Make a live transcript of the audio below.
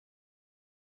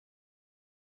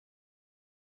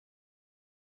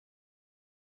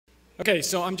Okay,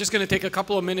 so I'm just going to take a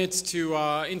couple of minutes to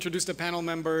introduce the panel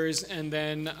members and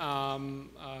then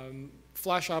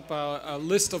flash up a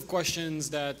list of questions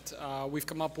that we've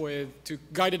come up with to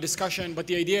guide a discussion. But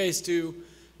the idea is to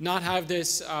not have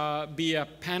this be a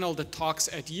panel that talks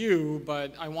at you,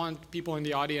 but I want people in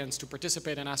the audience to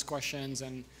participate and ask questions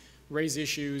and raise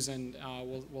issues, and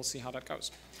we'll see how that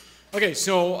goes. Okay,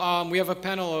 so we have a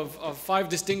panel of 5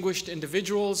 distinguished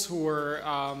individuals who were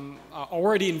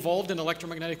already involved in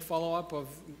electromagnetic follow-up of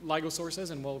LIGO sources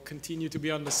and will continue to be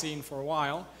on the scene for a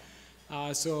while.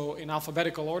 So in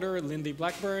alphabetical order, Lindy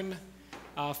Blackburn,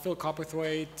 Phil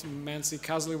Cowperthwaite, Mansi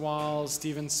Kasliwal,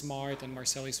 Stephen Smartt, and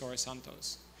Marcelle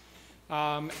Soares-Santos.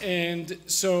 And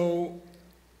so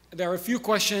there are a few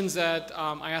questions that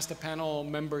I asked the panel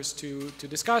members to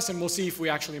discuss, and we'll see if we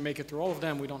actually make it through all of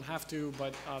them. We don't have to,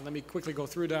 but let me quickly go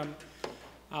through them.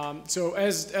 So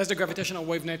as the gravitational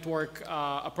wave network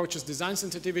approaches design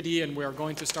sensitivity, and we're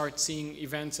going to start seeing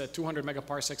events at 200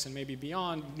 megaparsecs and maybe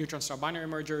beyond, neutron star binary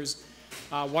mergers,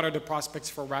 what are the prospects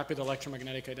for rapid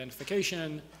electromagnetic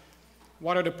identification?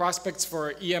 What are the prospects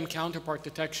for EM counterpart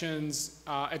detections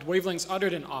at wavelengths other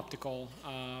than optical,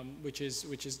 which is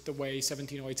the way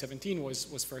 170817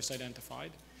 was first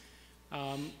identified?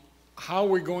 How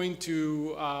we're going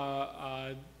to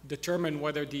determine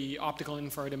whether the optical and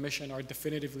infrared emission are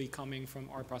definitively coming from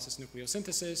our process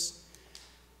nucleosynthesis?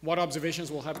 What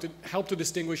observations will have to help to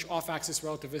distinguish off-axis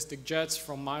relativistic jets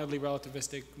from mildly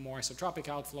relativistic, more isotropic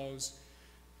outflows?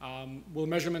 Will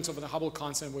measurements of the Hubble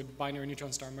constant with binary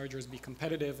neutron star mergers be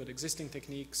competitive with existing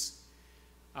techniques?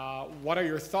 What are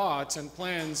your thoughts and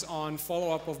plans on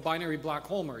follow-up of binary black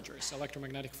hole mergers,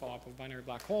 electromagnetic follow-up of binary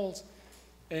black holes?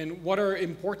 And what are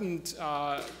important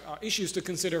issues to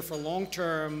consider for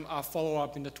long-term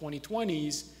follow-up in the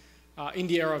 2020s in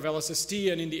the era of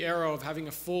LSST and in the era of having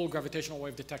a full gravitational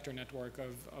wave detector network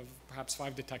of perhaps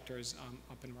 5 detectors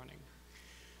up and running?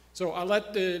 So I'll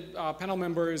let the panel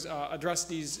members address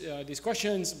these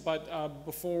questions, but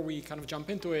before we kind of jump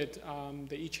into it,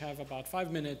 they each have about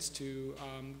 5 minutes to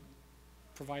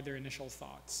provide their initial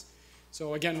thoughts.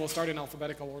 So again, we'll start in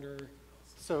alphabetical order.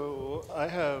 So I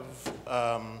have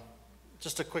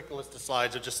just a quick list of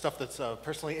slides of just stuff that's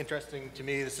personally interesting to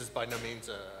me. This is by no means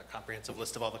a comprehensive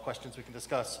list of all the questions we can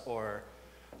discuss or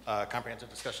a comprehensive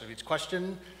discussion of each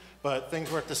question, but things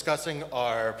worth discussing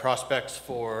are prospects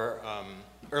for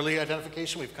early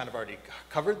identification. We've kind of already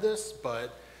covered this,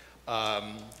 but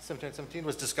 1717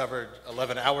 was discovered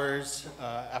 11 hours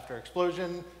after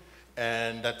explosion,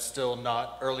 and that's still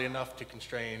not early enough to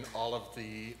constrain all of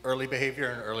the early behavior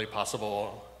and early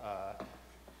possible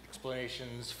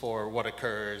explanations for what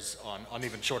occurs on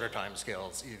even shorter time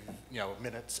scales, even,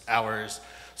 minutes, hours.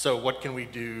 So what can we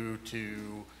do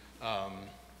to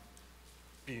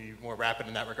be more rapid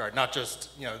in that regard? Not just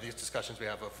these discussions we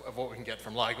have of what we can get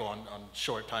from LIGO on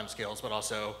short time scales, but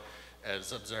also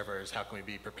as observers, how can we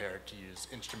be prepared to use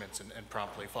instruments and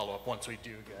promptly follow up once we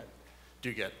do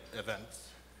get events.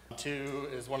 2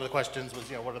 is one of the questions was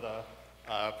what are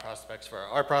the prospects for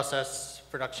our process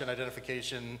production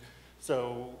identification.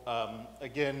 So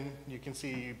again, you can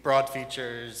see broad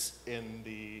features in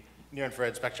the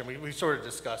near-infrared spectrum. We sort of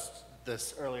discussed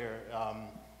this earlier.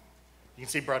 You can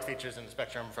see broad features in the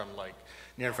spectrum from like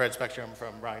near-infrared spectrum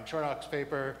from Ryan Chornock's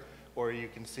paper, or you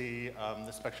can see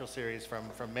the spectral series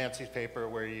from Mansi's paper,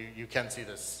 where you can see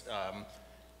this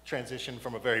transition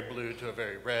from a very blue to a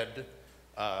very red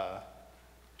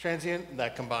transient, and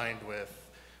that combined with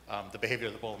the behavior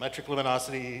of the bolometric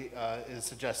luminosity is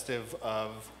suggestive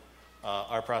of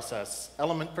our process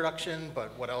element production.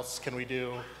 But what else can we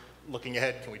do? Looking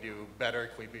ahead, can we do better?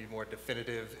 Can we be more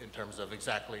definitive in terms of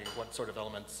exactly what sort of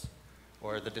elements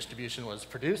or the distribution was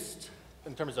produced?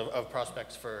 In terms of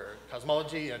prospects for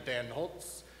cosmology, Dan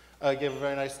Holtz gave a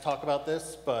very nice talk about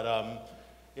this, but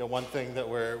one thing that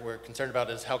we're concerned about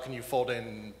is how can you fold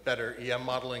in better EM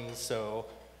modeling so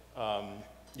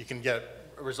you can get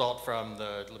a result from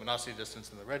the luminosity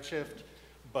distance and the redshift,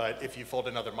 but if you fold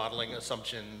in other modeling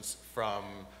assumptions from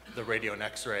the radio and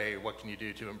X-ray, what can you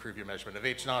do to improve your measurement of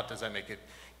H0? Does that make it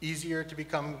easier to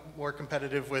become more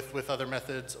competitive with other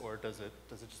methods, or does it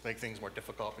just make things more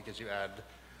difficult because you add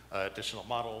additional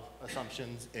model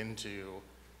assumptions into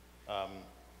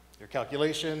your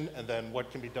calculation? And then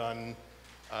what can be done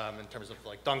in terms of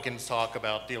like Duncan's talk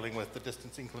about dealing with the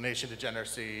distance inclination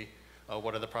degeneracy?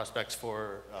 What are the prospects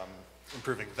for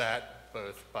improving that,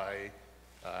 both by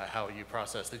how you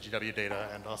process the GW data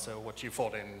and also what you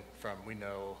fold in from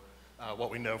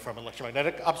what we know from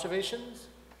electromagnetic observations?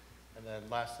 And then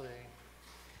lastly,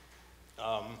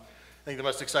 I think the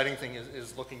most exciting thing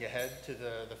is looking ahead to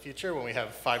the future when we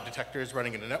have 5 detectors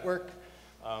running in a network.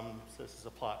 So this is a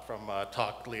plot from a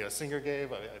talk Leo Singer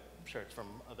gave. I'm sure it's from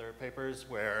other papers,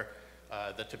 where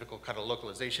the typical kind of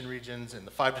localization regions in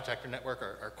the 5-detector network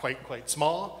are quite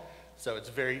small. So it's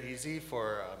very easy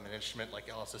for an instrument like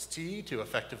LSST to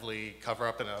effectively cover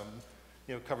up and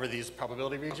cover these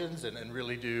probability regions and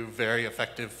really do very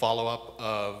effective follow-up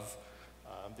of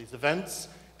these events.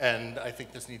 And I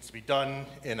think this needs to be done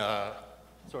in a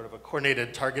sort of a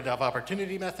coordinated target of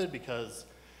opportunity method, because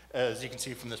as you can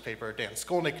see from this paper Dan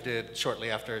Skolnick did shortly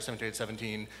after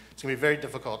 7817, it's going to be very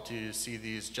difficult to see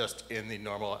these just in the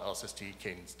normal LSST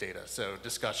cadence data. So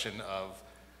discussion of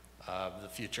the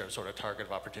future of sort of target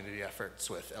of opportunity efforts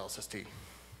with LSST.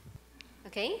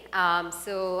 Okay,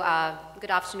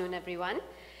 good afternoon, everyone.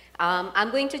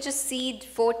 I'm going to just seed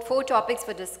four topics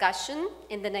for discussion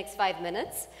in the next 5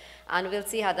 minutes, and we'll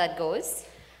see how that goes.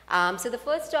 So the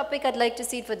first topic I'd like to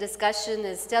seed for discussion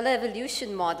is stellar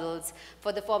evolution models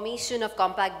for the formation of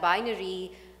compact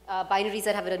binaries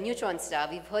that have a neutron star.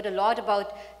 We've heard a lot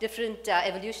about different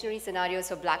evolutionary scenarios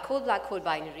for black hole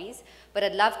binaries, but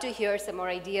I'd love to hear some more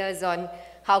ideas on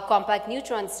how compact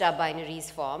neutron star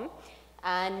binaries form.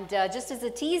 And just as a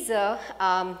teaser,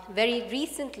 very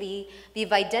recently,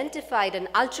 we've identified an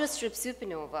ultra-strip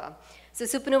supernova. So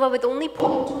supernova with only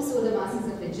 0.2 solar masses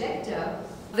of ejecta,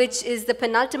 which is the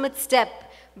penultimate step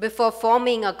before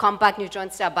forming a compact neutron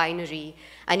star binary.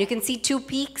 And you can see 2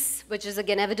 peaks, which is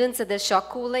again evidence that there's shock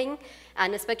cooling,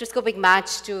 and a spectroscopic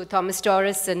match to Thomas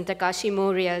Torres and Takashi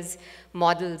Moriya's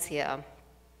models here.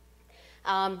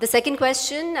 The second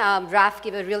question, Raf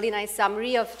gave a really nice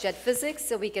summary of jet physics,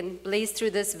 so we can blaze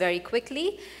through this very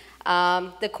quickly.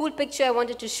 The cool picture I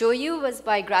wanted to show you was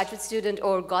by graduate student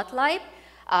Or Gottlieb,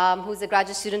 who's a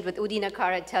graduate student with Udi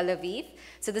Nakar at Tel Aviv.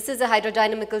 So this is a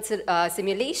hydrodynamical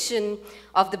simulation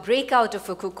of the breakout of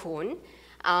a cocoon.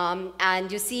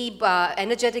 And you see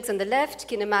energetics on the left,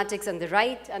 kinematics on the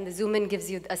right, and the zoom in gives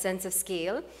you a sense of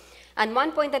scale. And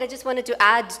one point that I just wanted to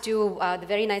add to the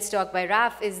very nice talk by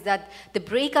Raf is that the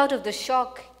breakout of the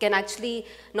shock can actually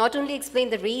not only explain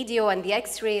the radio and the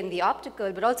X-ray and the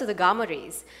optical, but also the gamma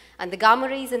rays. And the gamma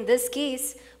rays in this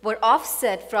case were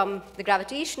offset from the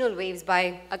gravitational waves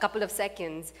by a couple of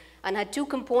seconds and had 2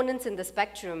 components in the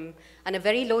spectrum and a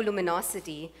very low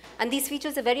luminosity. And these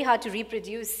features are very hard to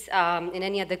reproduce in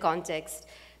any other context.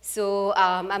 So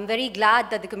I'm very glad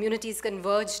that the communities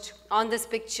converged on this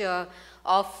picture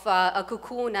of a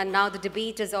cocoon, and now the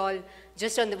debate is all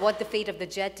just on what the fate of the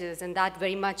jet is, and that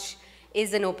very much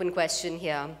is an open question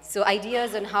here. So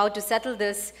ideas on how to settle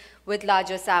this with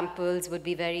larger samples would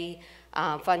be very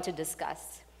fun to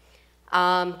discuss.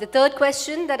 The third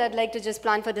question that I'd like to just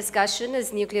plan for discussion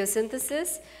is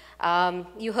nucleosynthesis.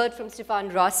 You heard from Stefan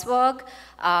Roswag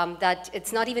that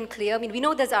it's not even clear. I mean, we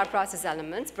know there's our process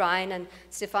elements. Brian and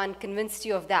Stefan convinced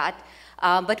you of that.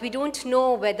 But we don't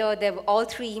know whether all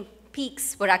 3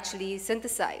 peaks were actually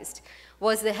synthesized.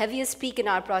 Was the heaviest peak in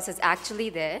our process actually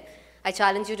there? I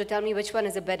challenge you to tell me which one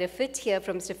is a better fit here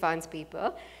from Stefan's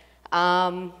paper.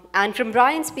 And from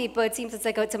Brian's paper, it seems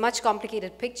it's a much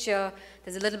complicated picture.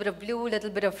 There's a little bit of blue, a little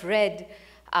bit of red.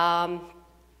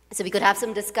 So we could have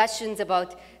some discussions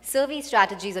about survey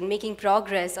strategies on making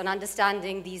progress on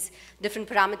understanding these different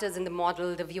parameters in the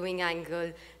model, the viewing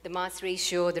angle, the mass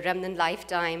ratio, the remnant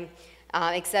lifetime,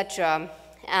 etc.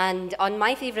 And on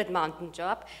my favorite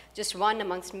mountaintop, just one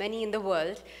amongst many in the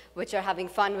world, which are having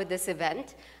fun with this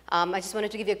event, I just wanted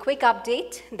to give you a quick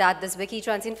update that this Wiki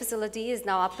Transient facility is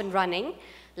now up and running.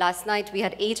 Last night, we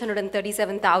had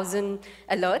 837,000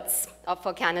 alerts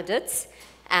for candidates.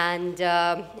 And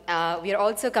we are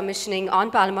also commissioning on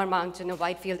Palomar Mountain a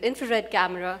wide field infrared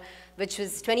camera, which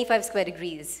was 25 square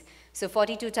degrees, so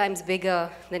 42 times bigger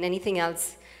than anything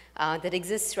else that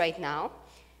exists right now.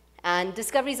 And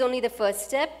discovery is only the first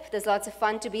step. There's lots of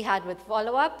fun to be had with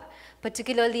follow-up,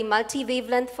 particularly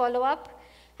multi-wavelength follow-up.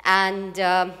 And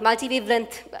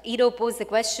multi-wavelength, Ido posed the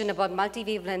question about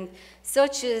multi-wavelength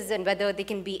searches and whether they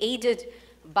can be aided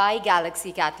by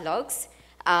galaxy catalogs.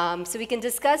 So we can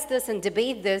discuss this and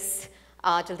debate this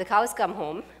till the cows come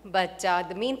home. But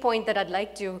the main point that I'd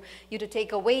like you to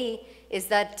take away is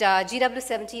that GW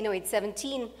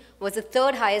 170817 was the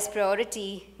 3rd highest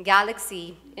priority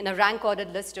galaxy in a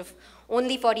rank-ordered list of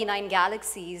only 49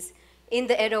 galaxies in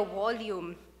the error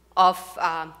volume of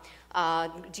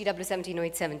GW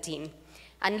 170817.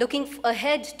 And looking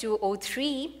ahead to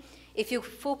 03, if you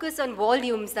focus on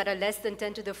volumes that are less than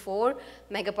 10 to the 4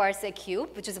 megaparsec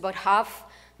cube, which is about half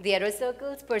the error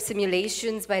circles per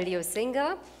simulations by Leo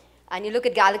Singer, and you look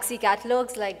at galaxy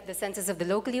catalogs like the Census of the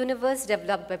Local Universe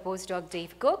developed by postdoc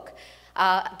Dave Cook,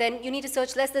 then you need to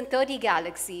search less than 30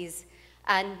 galaxies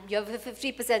And you have a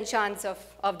 50% chance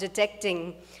of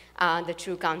detecting the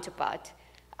true counterpart.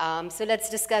 So let's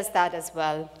discuss that as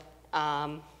well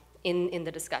in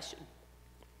the discussion.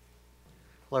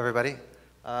 Hello, everybody.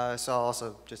 So I'll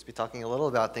also just be talking a little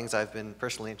about things I've been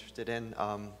personally interested in.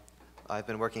 I've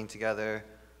been working together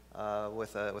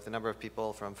with a number of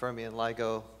people from Fermi and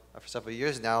LIGO for several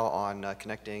years now on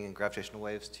connecting gravitational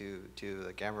waves to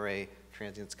the gamma ray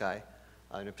transient sky.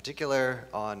 In particular,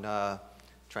 on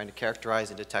trying to characterize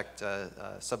and detect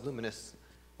subluminous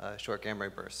short gamma ray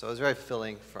bursts. So it was very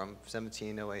fulfilling from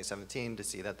 17 to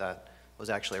see that that was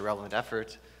actually a relevant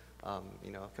effort,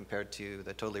 compared to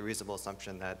the totally reasonable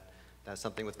assumption that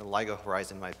something within the LIGO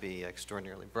horizon might be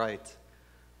extraordinarily bright.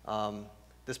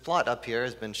 This plot up here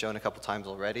has been shown a couple times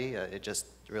already. It just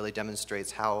really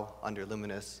demonstrates how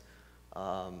underluminous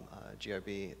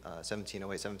GRB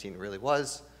 170817 really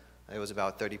was. It was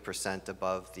about 30%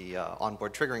 above the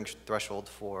onboard triggering threshold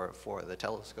for the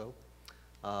telescope,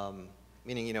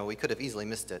 meaning we could have easily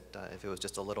missed it if it was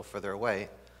just a little further away.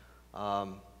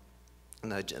 And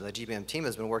the GBM team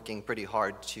has been working pretty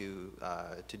hard to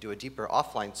do a deeper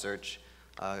offline search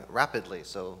rapidly.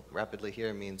 So rapidly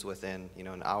here means within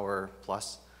an hour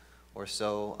plus or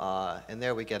so, and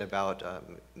there we get about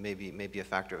maybe a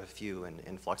factor of a few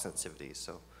in flux sensitivities.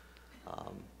 So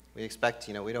we expect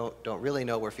we don't really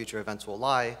know where future events will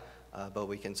lie, but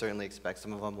we can certainly expect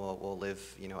some of them will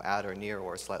live at or near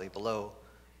or slightly below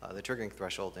the triggering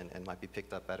threshold and might be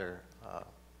picked up better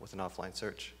with an offline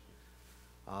search.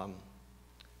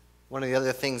 One of the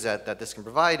other things that this can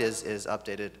provide is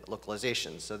updated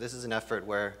localization. So this is an effort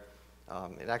where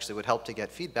it actually would help to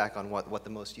get feedback on what the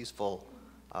most useful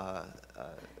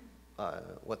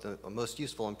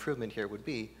improvement here would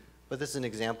be. But this is an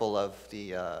example of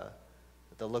the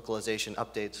localization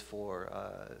updates for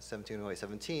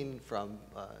 170817 from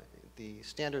the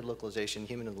standard localization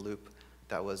human in the loop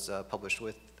that was published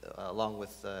along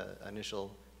with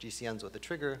initial GCNs with the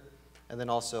trigger. And then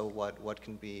also what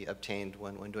can be obtained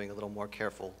when doing a little more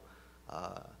careful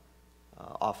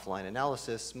offline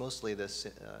analysis. Mostly this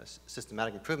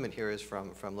systematic improvement here is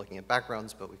from looking at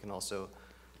backgrounds, but we can also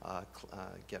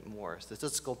get more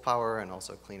statistical power and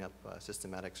also clean up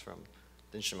systematics from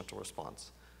the instrumental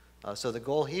response. So the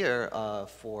goal here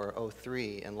for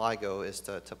 03 and LIGO is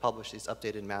to publish these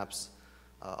updated maps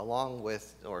along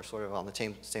with, or sort of on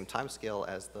the same time scale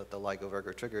as the LIGO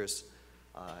Virgo triggers.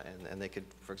 And they could,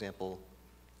 for example,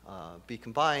 be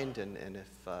combined and if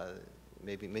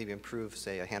maybe improve,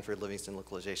 say, a Hanford-Livingston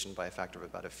localization by a factor of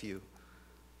about a few.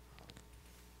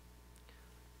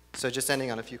 So just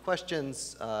ending on a few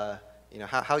questions,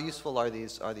 how useful are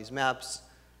these maps?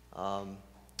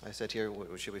 I said here,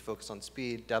 should we focus on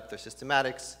speed, depth, or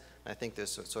systematics? I think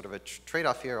there's sort of a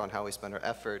trade-off here on how we spend our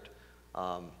effort.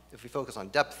 If we focus on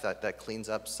depth, that cleans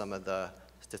up some of the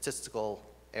statistical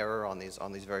error on these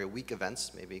very weak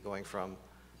events, maybe going from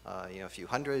a few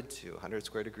hundred to 100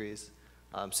 square degrees.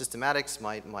 Systematics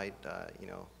might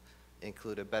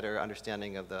include a better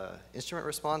understanding of the instrument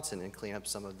response and clean up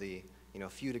some of the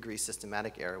few degrees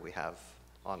systematic error we have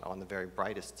on the very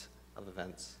brightest of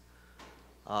events.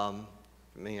 I'm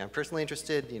personally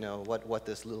interested, what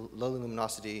this low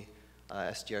luminosity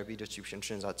SGRB distribution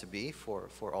turns out to be for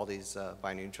all these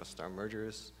binary neutral star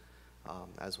mergers.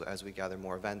 As we gather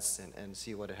more events and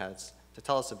see what it has to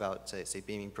tell us about, say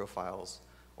beaming profiles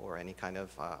or any kind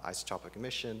of isotopic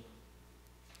emission.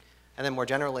 And then more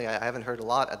generally, I haven't heard a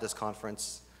lot at this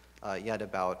conference yet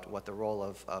about what the role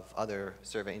of other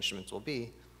survey instruments will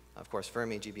be. Of course,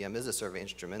 Fermi GBM is a survey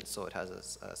instrument, so it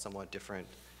has a somewhat different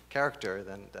character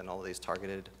than all of these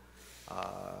targeted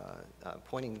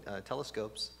pointing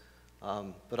telescopes.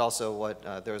 But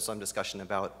also there was some discussion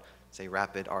about, say,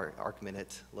 rapid arc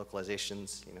minute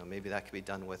localizations. Maybe that could be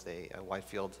done with a wide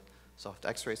field soft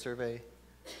X-ray survey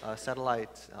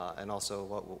satellite, and also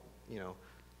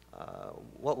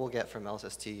what we'll get from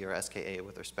LSST or SKA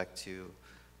with respect to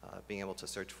being able to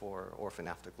search for orphan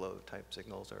afterglow type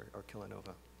signals or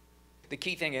kilonova. The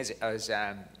key thing is, as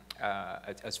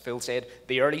Phil said,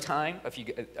 the early time.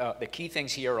 The key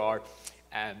things here are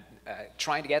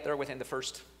trying to get there within the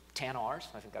first 10 hours.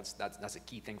 I think that's a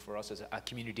key thing for us as a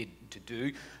community to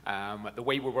do. The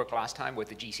way we worked last time with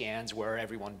the GCNs, where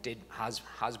everyone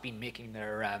has been making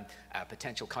their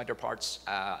potential counterparts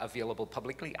available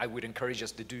publicly, I would encourage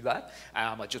us to do that.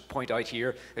 I'll just point out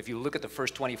here, if you look at the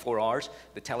first 24 hours,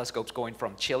 the telescope's going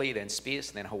from Chile, then space,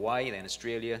 then Hawaii, then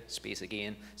Australia, space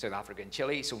again, South Africa and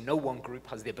Chile. So no one group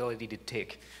has the ability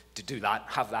to do that,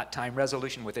 have that time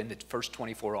resolution within the first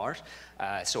 24 hours.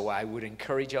 So I would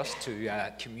encourage us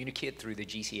to communicate through the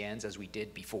GCNs as we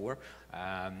did before,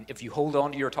 If you hold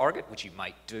on to your target, which you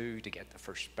might do to get the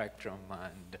first spectrum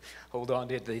and hold on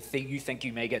to the thing you think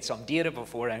you may get some data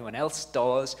before anyone else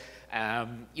does,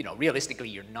 you know, realistically,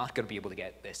 you're not going to be able to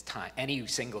get this time. Any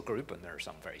single group, and there are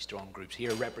some very strong groups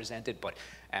here represented, but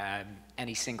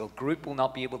any single group will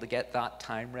not be able to get that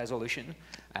time resolution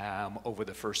over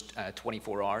the first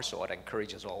 24 hours. So I'd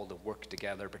encourage us all to work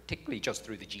together, particularly just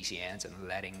through the GCNs and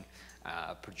letting,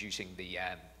 producing the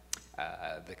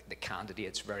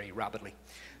candidates very rapidly.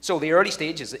 So the early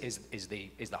stage is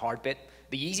the hard bit.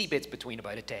 The easy bit's between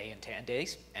about a day and 10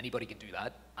 days. Anybody can do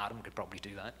that. Adam could probably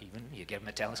do that even. You give him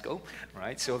a telescope,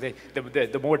 right? So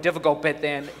the more difficult bit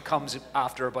then comes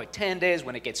after about 10 days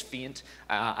when it gets faint,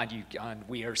 and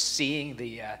we are seeing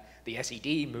the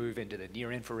SED move into the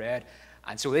near infrared.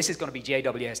 And so this is going to be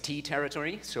JWST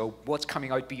territory. So what's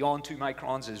coming out beyond 2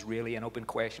 microns is really an open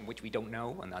question, which we don't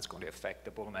know, and that's going to affect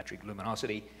the bolometric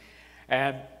luminosity.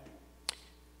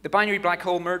 The binary black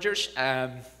hole mergers.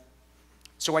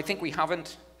 So I think we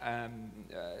haven't,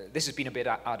 this has been a bit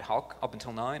ad hoc up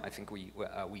until now. I think we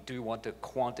do want to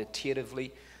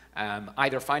quantitatively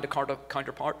either find a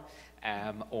counterpart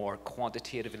or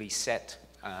quantitatively set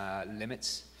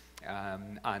limits.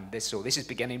 And this is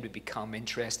beginning to become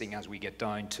interesting as we get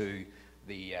down to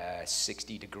the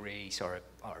 60 degrees or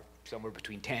somewhere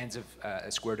between tens of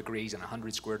square degrees and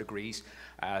 100 square degrees.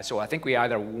 So I think we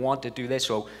either want to do this.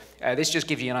 So this just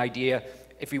gives you an idea.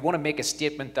 If we want to make a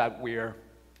statement that we're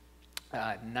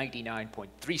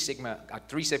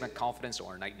 99.3 sigma confidence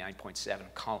or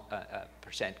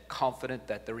 99.7% confident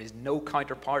that there is no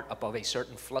counterpart above a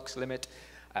certain flux limit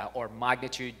or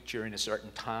magnitude during a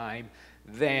certain time,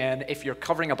 then if you're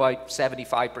covering about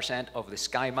 75% of the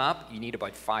sky map, you need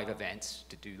about 5 events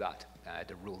to do that,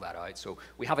 to rule that out. So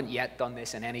we haven't yet done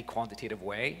this in any quantitative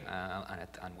way,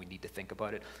 and we need to think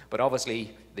about it. But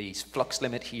obviously, the flux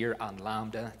limit here and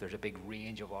lambda, there's a big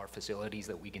range of our facilities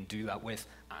that we can do that with,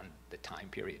 and the time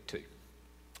period too.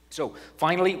 So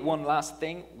finally, one last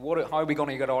thing, how are we going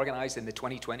to get organized in the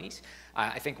 2020s?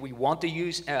 I think we want to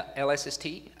use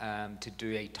LSST to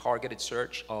do a targeted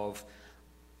search of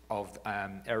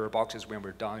error boxes when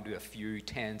we're down to a few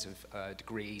tens of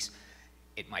degrees.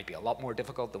 It might be a lot more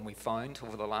difficult than we found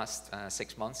over the last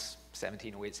 6 months.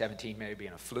 170817 may be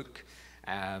in a fluke.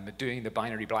 Doing the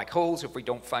binary black holes, if we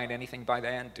don't find anything by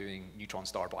then, doing neutron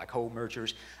star black hole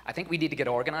mergers. I think we need to get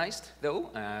organized, though.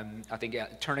 I think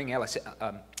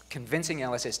convincing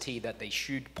LSST that they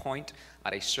should point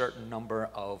at a certain number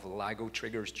of LIGO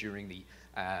triggers during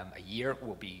a year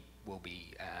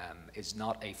is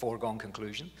not a foregone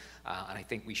conclusion, and I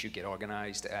think we should get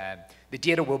organized. The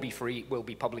data will be free, will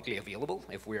be publicly available.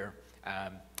 If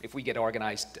we get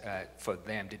organized for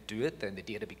them to do it, then the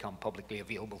data become publicly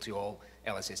available to all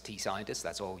LSST scientists.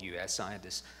 That's all US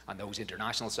scientists and those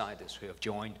international scientists who have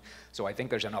joined. So I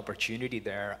think there's an opportunity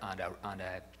there and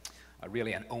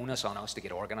really an onus on us to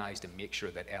get organized and make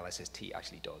sure that LSST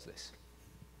actually does this.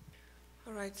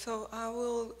 All right, so I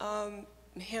will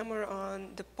hammer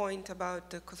on the point about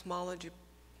the cosmology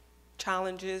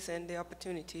challenges and the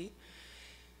opportunity,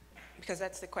 because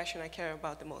that's the question I care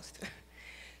about the most.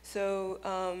 So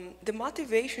the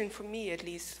motivation for me, at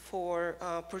least, for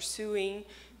pursuing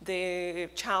the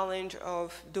challenge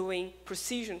of doing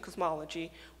precision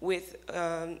cosmology with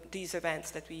these events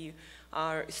that we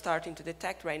are starting to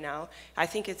detect right now, I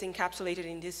think it's encapsulated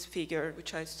in this figure,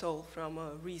 which I stole from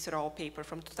a Rees et al. Paper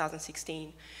from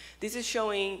 2016. This is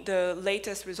showing the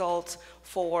latest results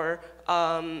for,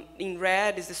 in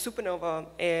red is the supernova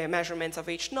measurements of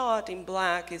H0, in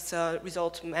black is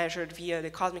results measured via the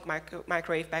cosmic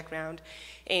microwave background,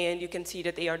 and you can see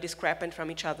that they are discrepant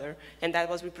from each other, and that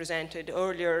was represented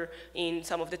earlier in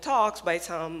some of the talks by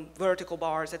some vertical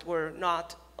bars that were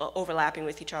not overlapping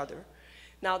with each other.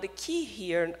 Now the key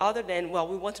here, other than, well,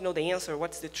 we want to know the answer,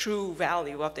 what's the true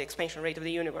value of the expansion rate of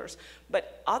the universe,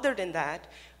 but other than that,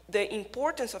 the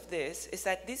importance of this is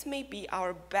that this may be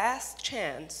our best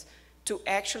chance to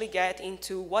actually get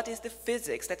into what is the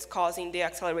physics that's causing the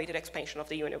accelerated expansion of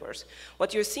the universe.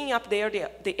 What you're seeing up there,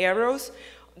 the arrows,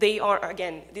 they are,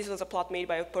 again, this was a plot made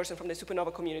by a person from the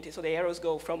supernova community, so the arrows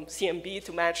go from CMB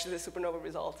to match the supernova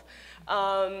result.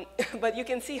 But you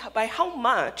can see by how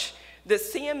much the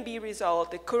CMB result,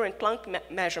 the current Planck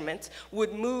measurements,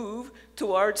 would move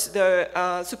towards the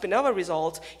supernova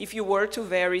results if you were to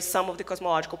vary some of the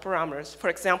cosmological parameters. For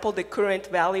example, the current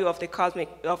value of the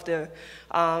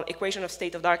equation of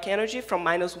state of dark energy from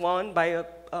 -1 by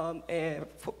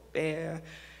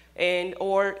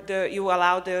or you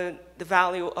allow the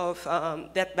value of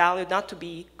that value not to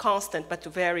be constant, but to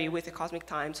vary with the cosmic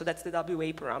time. So that's the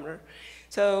WA parameter.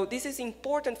 So this is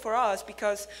important for us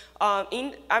because I'm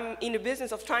in the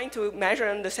business of trying to measure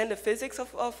and understand the physics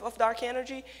of dark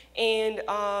energy. And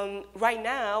right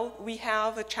now, we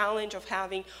have a challenge of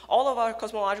having all of our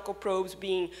cosmological probes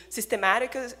being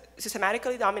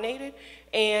systematically dominated,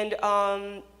 and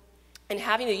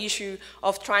having the issue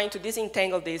of trying to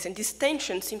disentangle this. And this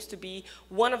tension seems to be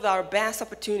one of our best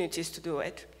opportunities to do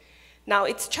it. Now,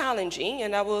 it's challenging,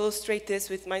 and I will illustrate this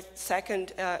with my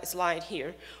second slide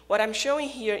here. What I'm showing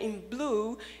here in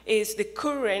blue is the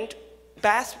current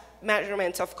best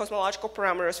measurements of cosmological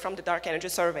parameters from the dark energy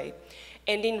survey.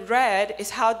 And in red is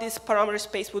how this parameter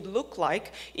space would look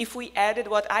like if we added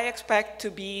what I expect to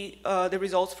be the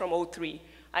results from O3.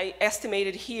 I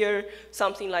estimated here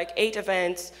something like 8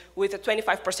 events with a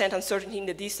 25% uncertainty in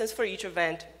the distance for each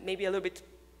event, maybe a little bit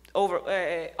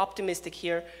optimistic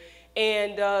here,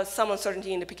 and some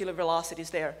uncertainty in the peculiar velocities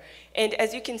there. And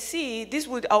as you can see, this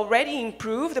would already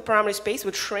improve, the parameter space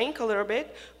would shrink a little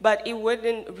bit, but it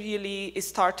wouldn't really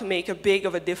start to make a big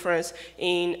of a difference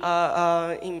in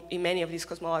many of these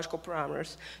cosmological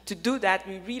parameters. To do that,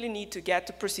 we really need to get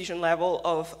to precision level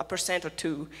of 1% or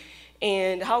 2.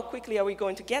 And how quickly are we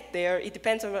going to get there? It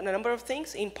depends on a number of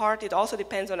things. In part, it also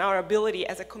depends on our ability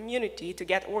as a community to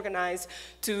get organized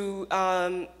to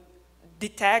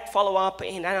detect, follow up,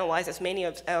 and analyze as many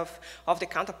of the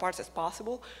counterparts as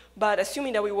possible. But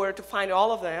assuming that we were to find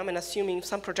all of them, and assuming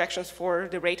some projections for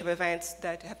the rate of events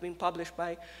that have been published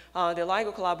by the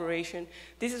LIGO collaboration,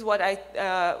 this is what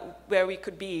where we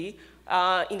could be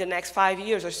in the next 5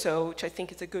 years or so, which I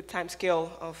think is a good time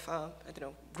scale of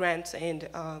grants and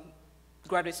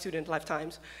graduate student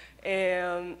lifetimes.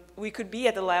 And we could be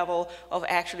at the level of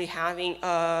actually having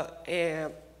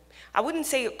I wouldn't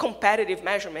say a competitive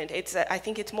measurement. I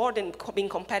think it's more than being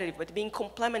competitive, but being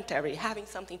complementary, having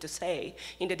something to say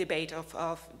in the debate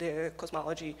of the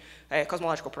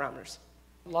cosmological parameters.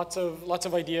 Lots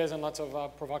of ideas and lots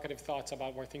of provocative thoughts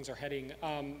about where things are heading.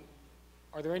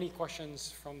 Are there any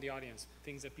questions from the audience?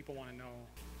 Things that people want to know?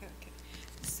 Okay.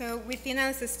 So within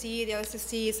LSST, the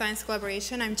LSST Science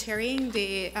Collaboration, I'm chairing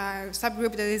the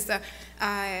subgroup that is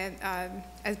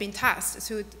has been tasked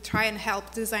to try and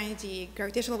help design the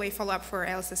gravitational wave follow-up for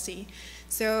LSST.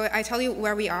 So I tell you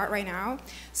where we are right now.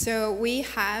 So we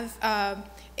have,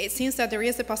 it seems that there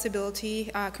is a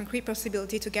possibility, concrete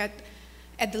possibility to get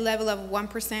at the level of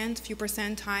 1%, few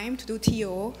percent time to do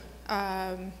TO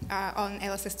on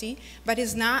LSST, but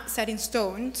it's not set in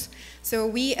stone. So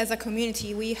we as a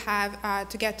community, we have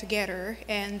to get together,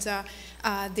 and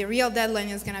the real deadline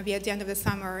is going to be at the end of the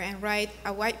summer, and write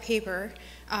a white paper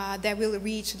that will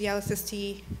reach the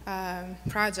LSST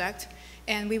project,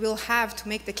 and we will have to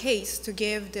make the case to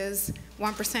give this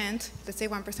 1%, let's say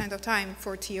 1% of time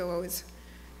for TOOs.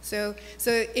 So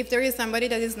if there is somebody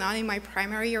that is not in my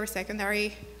primary or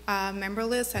secondary member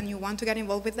list and you want to get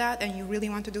involved with that and you really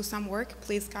want to do some work,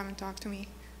 please come and talk to me.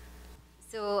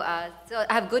 So I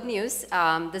have good news.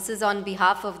 This is on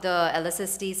behalf of the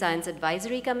LSST Science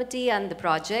Advisory Committee and the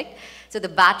project. So the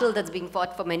battle that's being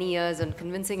fought for many years on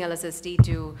convincing LSST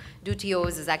to do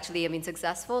TOs is actually,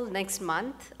 successful. Next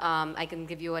month, I can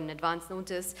give you an advance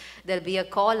notice, there'll be a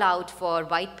call out for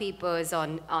white papers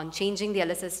on changing the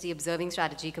LSST observing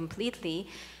strategy completely.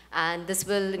 And this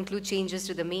will include changes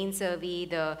to the main survey,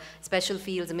 the special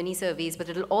fields, the mini surveys, but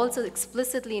it will also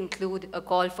explicitly include a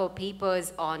call for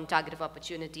papers on target of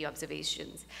opportunity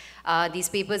observations. These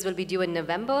papers will be due in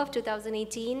November of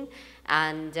 2018,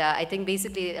 and I think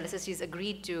basically LSST has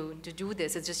agreed to do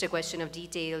this. It's just a question of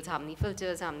details, how many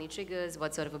filters, how many triggers,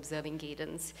 what sort of observing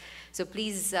cadence. So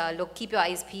please keep your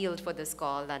eyes peeled for this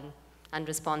call and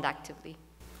respond actively.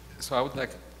 So I would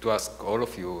like to ask all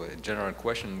of you a general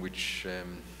question, which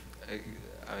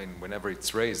whenever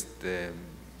it's raised, the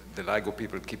LIGO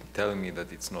people keep telling me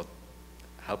that it's not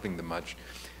helping them much.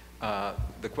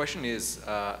 The question is,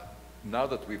 now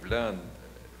that we've learned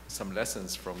some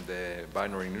lessons from the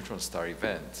binary neutron star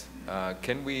event,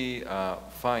 can we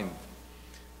find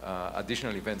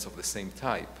additional events of the same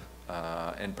type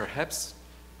and perhaps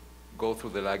go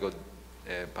through the LIGO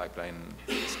pipeline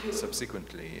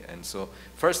subsequently? And so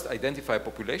first identify a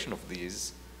population of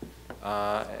these,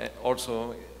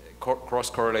 also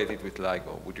cross-correlated with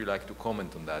LIGO. Would you like to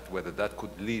comment on that, whether that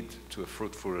could lead to a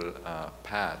fruitful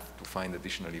path to find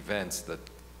additional events that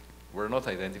were not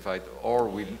identified or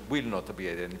will not be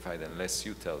identified unless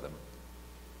you tell them?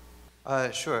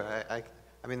 Sure.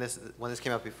 When this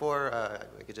came up before,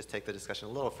 I could just take the discussion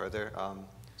a little further.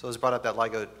 So it was brought up that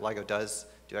LIGO does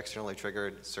do externally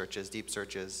triggered searches, deep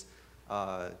searches.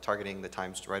 targeting the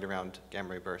times right around gamma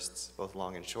ray bursts, both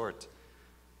long and short.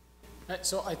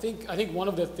 So I think one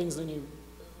of the things Lindy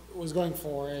was going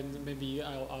for, and maybe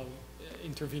I'll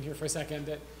intervene here for a second,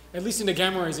 that at least in the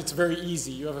gamma rays, it's very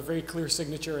easy. You have a very clear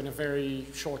signature and a very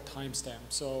short timestamp.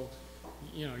 So,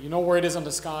 you know where it is on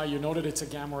the sky, you know that it's a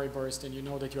gamma ray burst, and you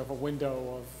know that you have a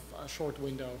window of a short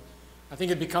window. I think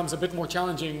it becomes a bit more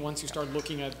challenging once you start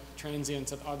looking at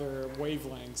transients at other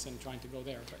wavelengths and trying to go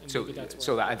there.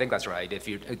 I think that's right.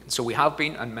 So we have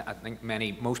been, and I think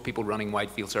most people running wide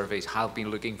field surveys have been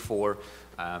looking for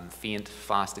faint,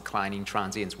 fast declining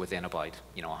transients within about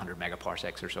 100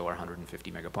 megaparsecs or so, or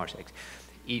 150 megaparsecs.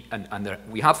 And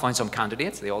we have found some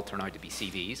candidates. They all turn out to be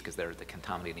CVs because they're the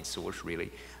contaminating source,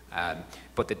 really.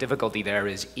 But the difficulty there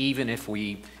is even if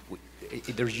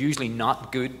there's usually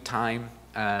not good time.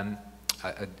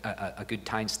 A good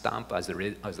time stamp as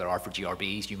there are for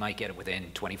GRBs. You might get it within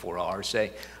 24 hours,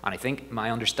 say. And I think my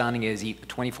understanding is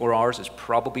 24 hours is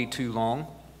probably too long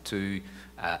to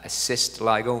assist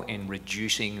LIGO in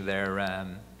reducing their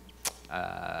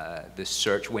the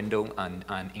search window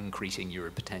and increasing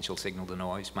your potential signal to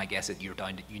noise. My guess is you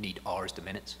need hours to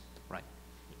minutes, right?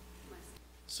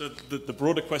 So the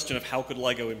broader question of how could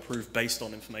LIGO improve based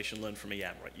on information learned from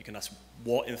EM, right? You can ask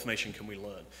what information can we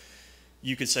learn?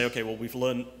 You could say, okay, well, we've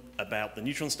learned about the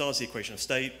neutron stars, the equation of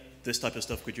state, this type of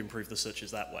stuff. Could you improve the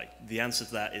searches that way? The answer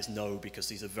to that is no, because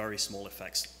these are very small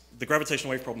effects. The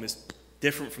gravitational wave problem is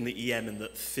different from the EM in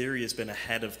that theory has been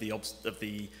ahead of the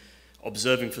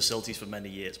observing facilities for many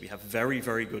years. We have very,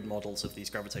 very good models of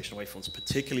these gravitational waveforms,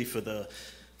 particularly for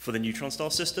the neutron star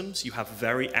systems. You have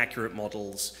very accurate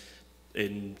models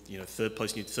in third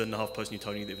and a half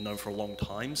post-Newtonian that we've known for a long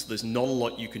time. So there's not a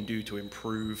lot you can do to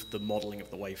improve the modeling of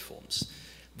the waveforms.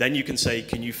 Then you can say,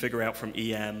 can you figure out from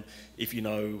EM if you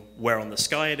know where on the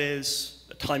sky it is,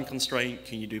 a time constraint,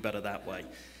 can you do better that way?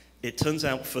 It turns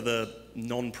out for the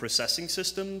non-processing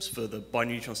systems, for the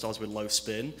binary neutron stars with low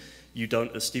spin, you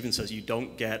don't, as Stephen says, you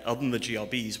don't get, other than the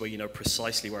GRBs where you know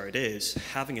precisely where it is,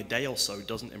 having a day or so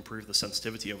doesn't improve the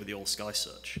sensitivity over the all-sky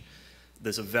search.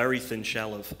 There's a very thin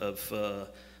shell of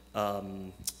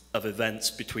events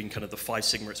between kind of the 5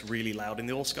 sigma it's really loud in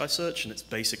the all-sky search, and it's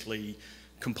basically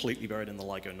completely buried in the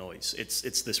LIGO noise. It's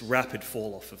this rapid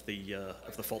fall off of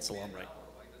the false alarm rate.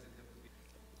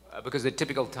 Because the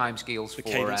typical timescales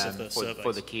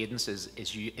for the cadence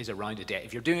is around a day.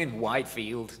 If you're doing wide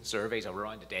field surveys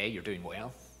around a day, you're doing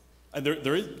well. And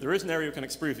there is an area you can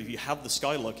exprove. If you have the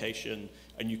sky location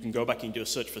and you can go back and do a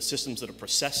search for systems that are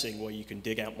processing where you can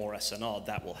dig out more SNR,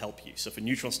 that will help you. So for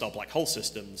neutron star black hole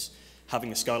systems,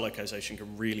 having a sky localization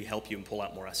can really help you and pull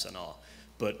out more SNR.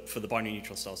 But for the binary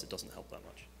neutron stars, it doesn't help that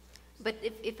much. But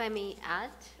if I may add,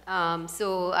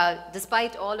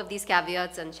 despite all of these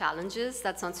caveats and challenges,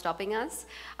 that's not stopping us.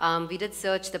 We did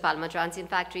search the Palma Transient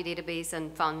Factory database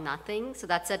and found nothing. So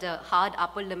that's at a hard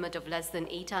upper limit of less than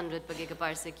 800 per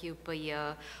gigaparsec cube per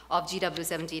year of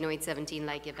GW17 or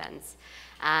 817-like events.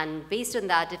 And based on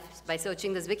that, by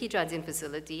searching this wiki transient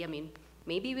facility, I mean,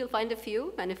 maybe we'll find a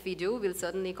few, and if we do, we'll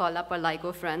certainly call up our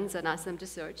LIGO friends and ask them to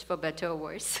search, for better or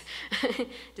worse,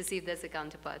 to see if there's a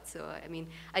counterpart. So, I mean,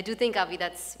 I do think, Avi,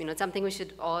 that's something we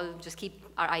should all just keep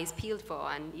our eyes peeled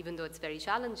for, and even though it's very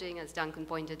challenging, as Duncan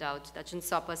pointed out, that shouldn't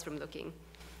stop us from looking.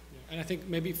 Yeah, and I think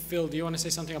maybe, Phil, do you want to say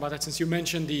something about that, since you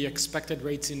mentioned the expected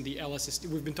rates in the LSST?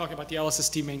 We've been talking about the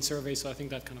LSST main survey, so I think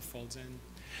that kind of falls in.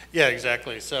 Yeah,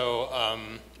 exactly. So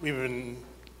we've been,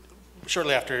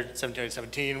 shortly after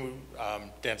 1717,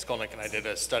 Dan Skolnick and I did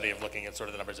a study of looking at sort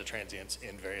of the numbers of transients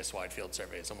in various wide field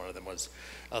surveys, and one of them was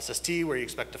LSST, where you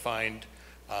expect to find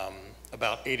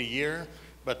about 8 a year.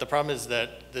 But the problem is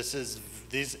that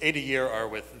these 8 a year are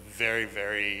with very,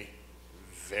 very,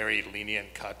 very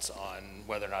lenient cuts on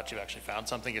whether or not you've actually found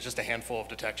something. It's just a handful of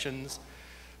detections.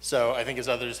 So I think, as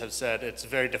others have said, it's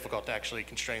very difficult to actually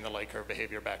constrain the light curve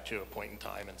behavior back to a point in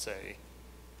time and say,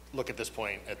 look at this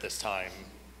point at this time,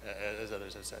 as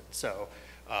others have said. So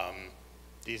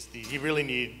you really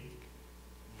need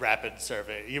rapid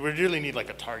survey. You really need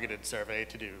like a targeted survey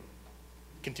to do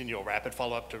continual rapid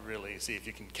follow-up to really see if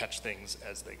you can catch things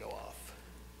as they go off.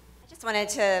 I just wanted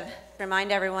to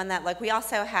remind everyone that we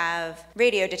also have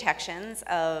radio detections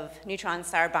of neutron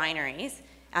star binaries,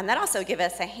 and that also give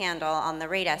us a handle on the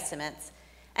rate estimates.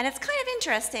 And it's kind of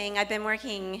interesting. I've been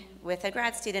working with a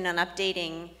grad student on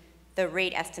updating the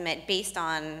rate estimate based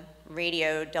on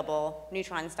radio double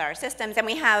neutron star systems, and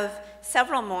we have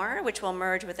several more which will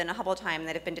merge within a Hubble time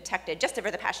that have been detected just over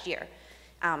the past year.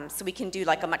 So we can do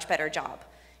a much better job.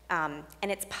 And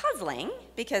it's puzzling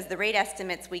because the rate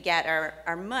estimates we get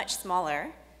are much smaller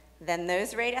than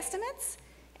those rate estimates.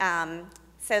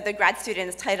 So the grad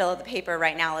student's title of the paper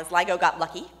right now is LIGO Got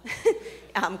Lucky,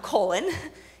 colon.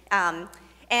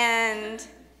 And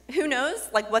who knows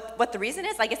like what the reason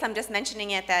is? I guess I'm just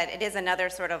mentioning it that it is another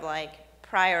sort of like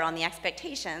prior on the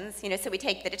expectations. You know, so we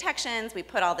take the detections, we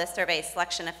put all the survey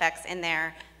selection effects in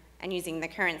there, and using the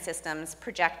current systems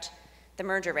project the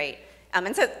merger rate.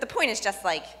 And so the point is just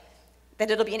like that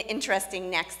it'll be an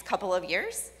interesting next couple of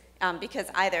years because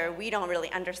either we don't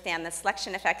really understand the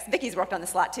selection effects. Vicky's worked on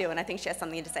this a lot too, and I think she has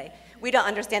something to say. We don't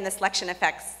understand the selection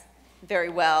effects very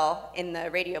well in the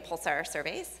radio pulsar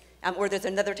surveys. Or there's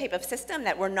another type of system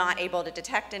that we're not able to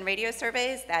detect in radio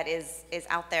surveys that is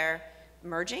out there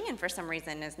merging and for some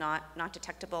reason is not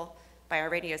detectable by our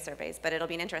radio surveys. But it'll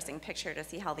be an interesting picture to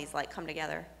see how these like come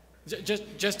together.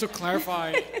 Just to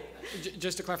clarify,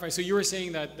 so you were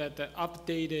saying that the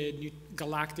updated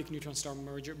galactic neutron star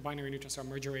merger, binary neutron star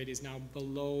merger rate is now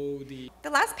below the...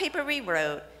 The last paper we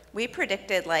wrote, we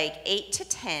predicted like 8 to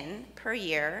 10 per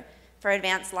year for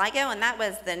advanced LIGO, and that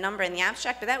was the number in the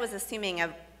abstract, but that was assuming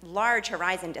a large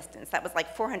horizon distance. That was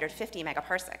like 450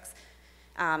 megaparsecs.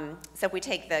 So if we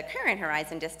take the current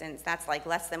horizon distance, that's like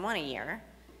less than 1 a year.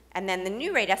 And then the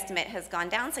new rate estimate has gone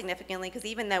down significantly because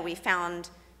even though we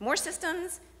found more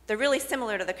systems, they're really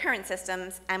similar to the current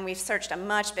systems, and we've searched a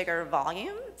much bigger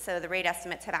volume. So the rate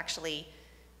estimates have actually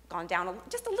gone down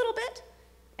just a little bit.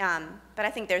 But I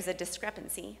think there's a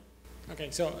discrepancy. Okay,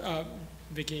 so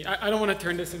Vicky, I don't want to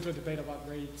turn this into a debate about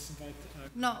rates, but...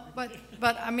 No,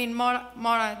 but I mean,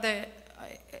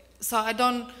 so I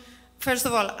don't, first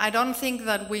of all, I don't think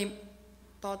that we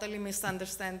totally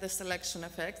misunderstand the selection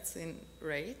effects in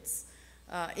rates,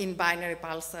 in binary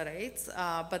pulsar rates,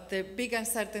 but the big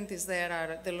uncertainties there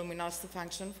are the luminosity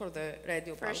function for the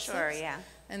radio pulsars. For sure, yeah.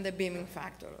 And the beaming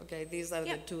factor, okay? These are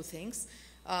the two things.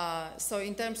 So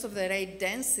in terms of the rate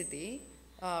density,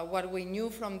 what we knew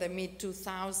from the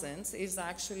mid-2000s is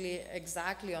actually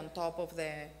exactly on top of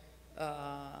the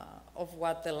of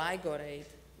what the LIGO rate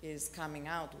is coming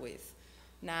out with.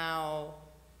 Now,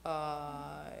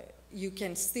 you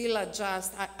can still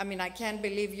adjust. I mean, I can't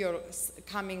believe you're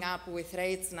coming up with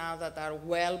rates now that are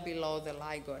well below the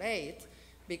LIGO rate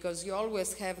because you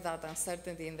always have that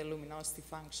uncertainty in the luminosity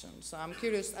function. So I'm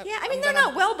curious. Yeah, I mean, they're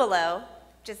not well below.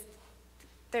 Just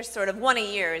there's sort of 1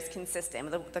 a year is consistent.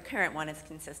 The current one is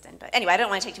consistent. But anyway, I don't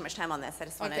want to take too much time on this. I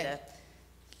just wanted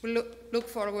to look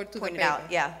forward to point the it paper.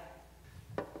 out. Yeah.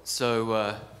 So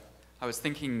I was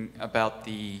thinking about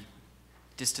the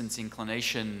distance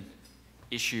inclination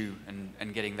issue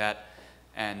and getting that.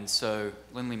 And so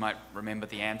Lindy might remember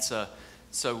the answer.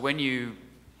 So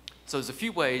there's a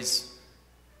few ways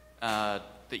that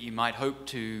you might hope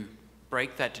to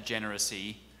break that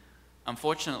degeneracy.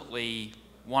 Unfortunately,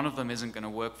 one of them isn't going to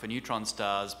work for neutron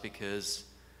stars because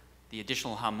the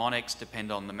additional harmonics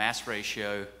depend on the mass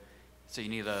ratio. So you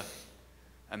need a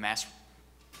mass,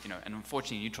 and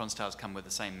unfortunately neutron stars come with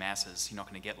the same masses. You're not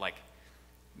going to get like,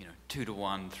 2 to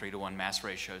 1, 3 to 1 mass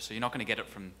ratio. So you're not going to get it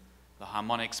from the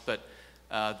harmonics. But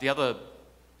the other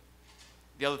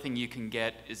thing you can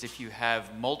get is if you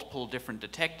have multiple different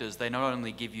detectors, they not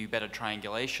only give you better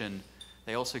triangulation,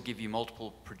 they also give you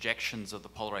multiple projections of the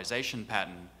polarization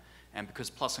pattern. And because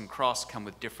plus and cross come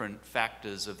with different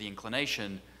factors of the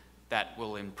inclination, that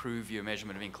will improve your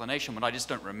measurement of inclination. What I just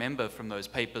don't remember from those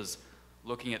papers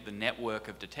looking at the network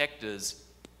of detectors,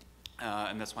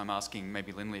 and that's why I'm asking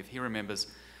maybe Lindy if he remembers,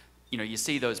 you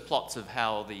see those plots of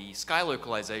how the sky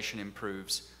localization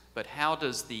improves, but how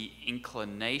does the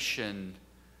inclination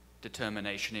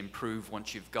determination improve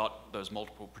once you've got those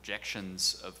multiple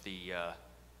projections of the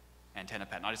antenna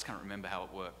pattern? I just can't remember how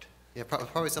it worked. Yeah,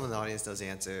 probably some of the audience does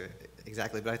answer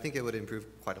exactly, but I think it would improve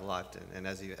quite a lot. And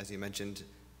as you mentioned,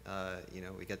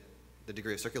 we get the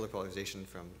degree of circular polarization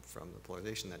from the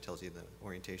polarization that tells you the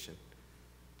orientation.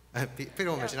 Peter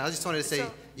will mention. I just wanted to say,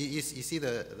 you see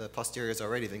the posteriors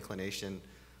already of inclination.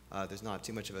 There's not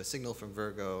too much of a signal from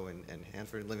Virgo, and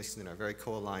Hanford and Livingston are very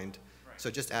co-aligned. Right. So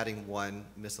just adding one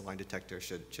misaligned detector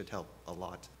should help a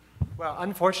lot. Well,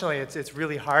 unfortunately, it's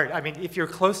really hard. I mean, if you're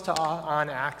close to on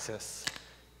axis,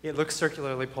 it looks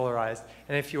circularly polarized.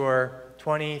 And if you're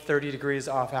 20, 30 degrees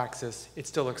off axis, it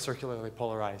still looks circularly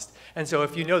polarized. And so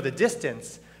if you know the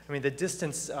distance, I mean, the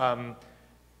distance,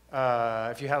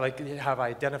 if you have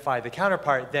identified the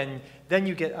counterpart, then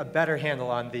you get a better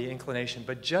handle on the inclination.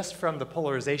 But just from the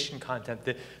polarization content,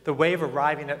 the wave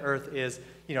arriving at Earth is,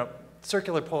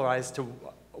 circular polarized to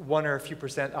 1 or a few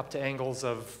 % up to angles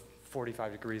of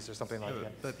 45 degrees or something like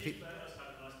that. But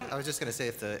I was just going to say,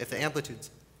 if the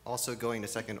amplitude's also going to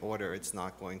second order, it's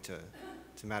not going to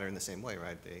matter in the same way,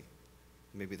 right?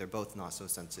 Maybe they're both not so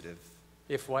sensitive.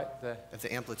 If what? If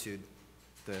the amplitude,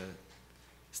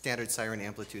 standard siren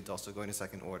amplitudes also going to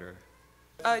second order.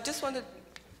 I just wanted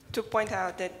to point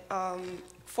out that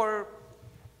for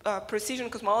a precision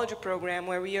cosmology program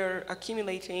where we are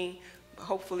accumulating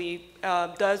hopefully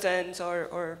dozens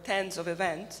or tens of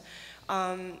events,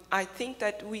 I think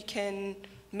that we can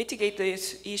mitigate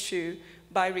this issue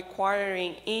by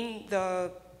requiring in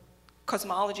the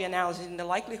cosmology analysis, in the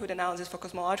likelihood analysis for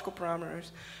cosmological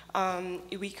parameters,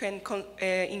 we can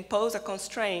impose a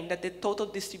constraint that the total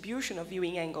distribution of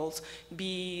viewing angles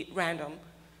be random,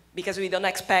 because we don't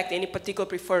expect any particular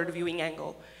preferred viewing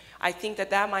angle. I think that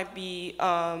that might be,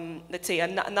 let's say,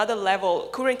 another level.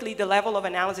 Currently, the level of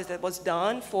analysis that was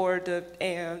done for the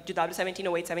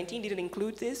GW170817 didn't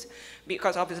include this,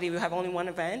 because obviously we have only one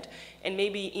event. And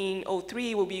maybe in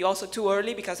 03 will be also too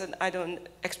early, because I don't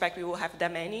expect we will have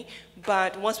that many.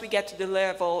 But once we get to the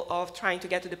level of trying to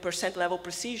get to the percent level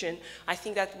precision, I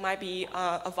think that might be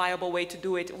a viable way to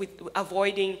do it, with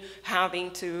avoiding having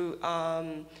to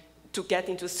get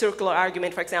into a circular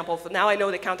argument, for example. Now I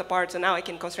know the counterpart, so now I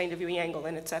can constrain the viewing angle,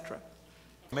 and etc.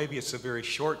 Maybe it's a very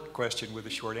short question with a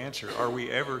short answer. Are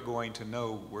we ever going to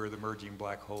know where the merging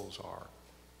black holes are?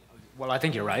 Well, I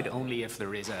think you're right, only if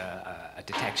there is a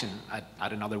detection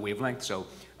at another wavelength. So,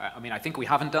 I mean, I think we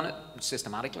haven't done it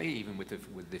systematically, even with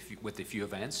the few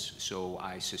events. So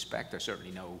I suspect, I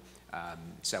certainly know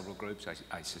several groups,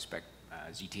 I suspect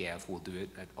ZTF will do it.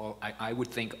 I would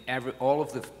think all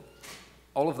of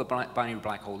the binary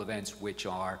black hole events which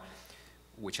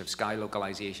have sky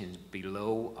localizations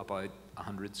below about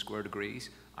 100 square degrees,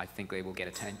 I think they will get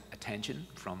attention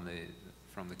from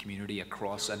the community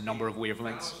across a number of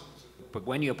wavelengths. But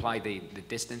when you apply the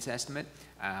distance estimate,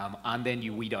 and then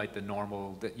you weed out the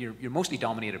normal, you're mostly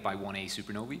dominated by 1A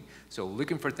supernovae. So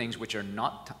looking for things which are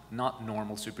not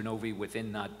normal supernovae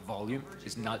within that volume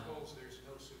is not.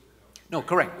 No,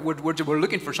 correct. We're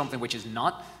looking for something which is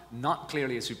not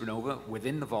clearly a supernova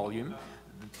within the volume.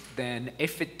 Then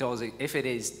if it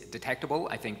is detectable,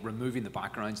 I think removing the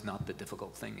background's not the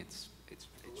difficult thing.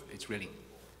 It's really,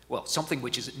 well, something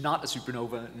which is not a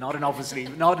supernova, not an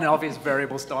obvious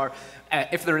variable star.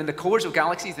 If they're in the cores of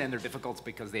galaxies, then they're difficult,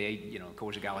 because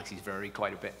cores of galaxies vary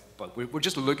quite a bit. But we're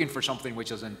just looking for something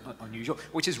which is unusual,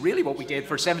 which is really what we did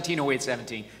for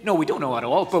 170817. No, we don't know at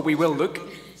all, but we will look.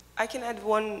 I can add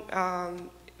one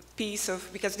piece of,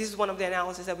 because this is one of the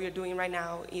analyses that we are doing right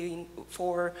now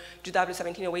for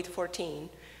GW170814.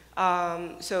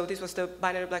 So this was the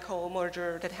binary black hole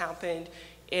merger that happened,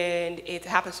 and it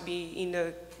happens to be in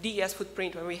the DES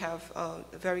footprint where we have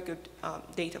very good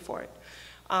data for it.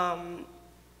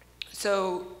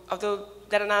 So although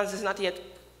that analysis is not yet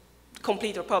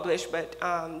complete or published, but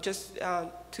just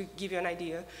to give you an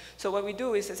idea. So what we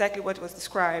do is exactly what was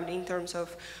described in terms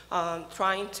of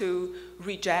trying to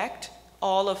reject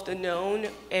all of the known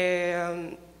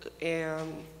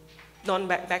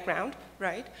non-background,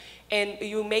 right? And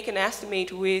you make an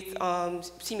estimate with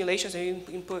simulations, and you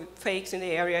input fakes in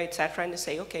the area, etc., and you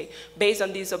say, okay, based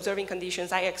on these observing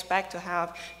conditions, I expect to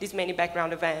have this many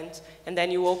background events. And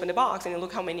then you open the box and you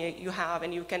look how many you have,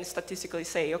 and you can statistically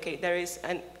say, okay, there is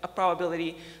a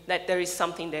probability that there is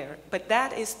something there. But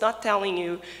that is not telling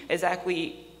you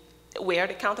exactly where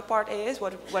the counterpart is.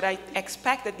 What I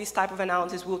expect that this type of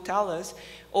analysis will tell us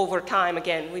over time.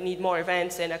 Again, we need more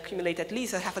events and accumulate at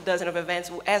least a half a dozen of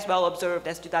events as well observed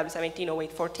as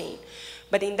GW170814.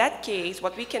 But in that case,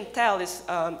 what we can tell is,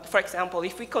 for example,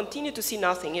 if we continue to see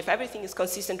nothing, if everything is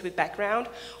consistent with background,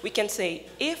 we can say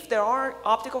if there are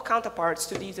optical counterparts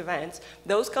to these events,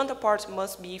 those counterparts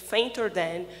must be fainter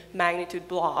than magnitude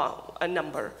blah, a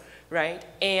number. Right?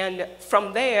 And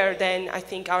from there, then I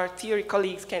think our theory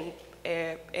colleagues can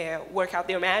work out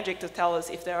their magic to tell us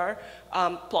if there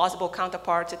are plausible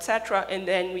counterparts, etc. And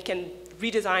then we can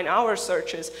redesign our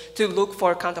searches to look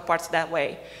for counterparts that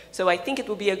way. So I think it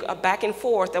will be a back and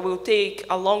forth that will take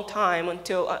a long time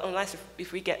until, unless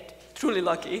if we get truly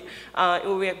lucky, it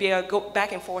will be a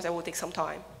back and forth that will take some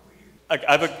time.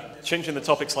 Changing the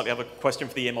topic slightly, I have a question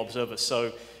for the EM observers.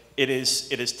 So it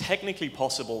is technically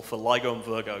possible for LIGO and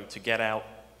Virgo to get out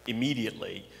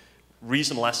immediately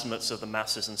reasonable estimates of the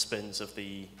masses and spins of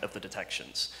the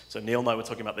detections. So Neil and I were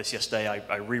talking about this yesterday.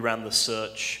 I reran the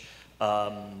search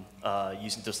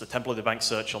using just the template of bank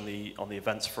search on the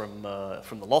events from the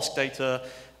LOSC data,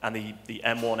 and the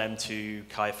M1, M2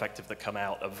 chi-effective that come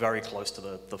out are very close to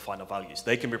the final values.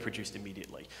 They can be produced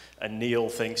immediately. And Neil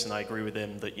thinks, and I agree with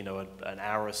him, that an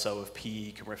hour or so of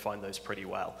PE can refine those pretty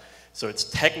well. So it's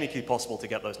technically possible to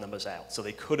get those numbers out. So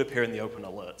they could appear in the open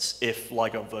alerts if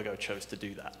LIGO and Virgo chose to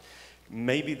do that.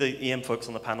 Maybe the EM folks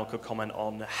on the panel could comment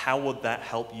on how would that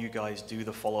help you guys do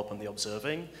the follow-up and the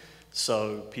observing,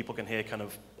 so people can hear kind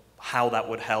of how that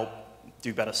would help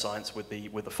do better science with the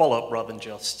follow-up rather than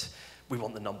just, we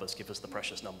want the numbers, give us the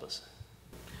precious numbers.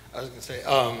 I was going to say,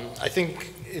 I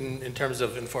think in terms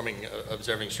of informing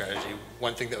observing strategy,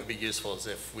 one thing that would be useful is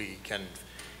if we can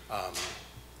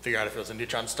figure out if it was a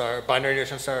neutron star, binary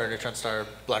neutron star, or a neutron star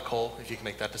black hole, if you can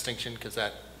make that distinction, because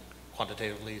that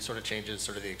quantitatively sort of changes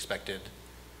sort of the expected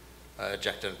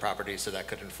ejective properties, so that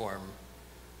could inform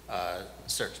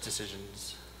search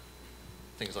decisions,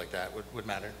 things like that would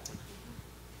matter.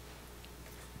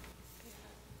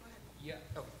 Yeah,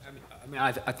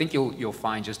 I think you'll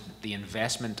find just the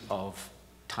investment of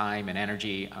time and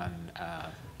energy and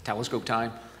telescope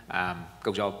time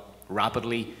goes up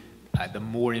rapidly. The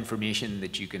more information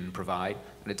that you can provide,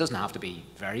 and it doesn't have to be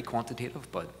very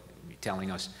quantitative, but telling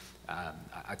us,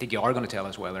 I think you are going to tell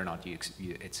us whether or not the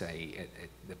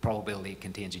probability it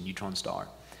contains a neutron star.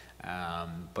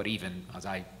 But even as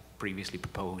I previously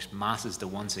proposed, mass is the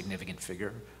one significant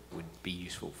figure would be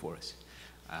useful for us.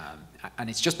 And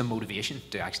it's just the motivation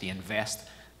to actually invest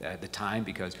the time,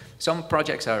 because some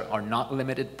projects are not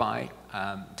limited by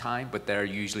time, but they're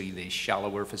usually the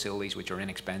shallower facilities which are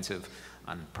inexpensive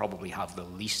and probably have the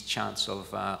least chance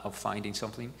of finding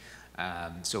something.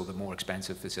 So the more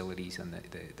expensive facilities and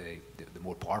the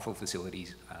more powerful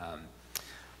facilities,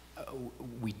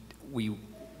 we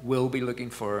will be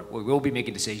we will be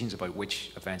making decisions about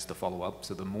which events to follow up.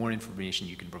 So the more information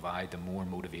you can provide, the more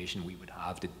motivation we would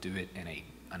have to do it in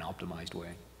an optimized way.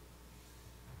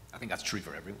 I think that's true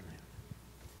for everyone.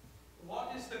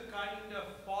 What is the kind of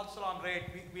false alarm rate?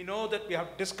 We know that we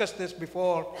have discussed this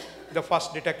before the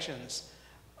first detections.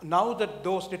 Now that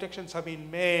those detections have been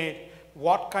made,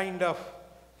 what kind of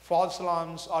false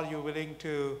alarms are you willing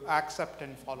to accept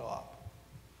and follow up?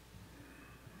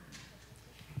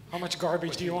 How much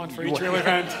garbage do you want for each real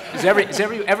event?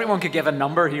 Everyone could give a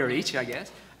number here each, I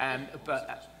guess.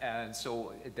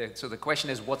 So the question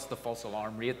is, what's the false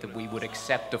alarm rate that we would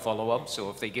accept to follow up? So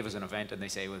if they give us an event and they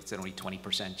say, well, it's only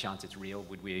 20% chance it's real,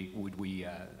 would we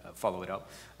follow it up?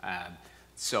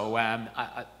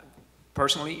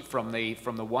 Personally, from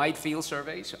the wide field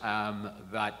surveys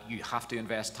that you have to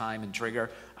invest time and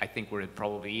trigger, I think we're at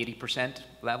probably 80%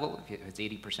 level. If it's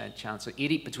 80% chance,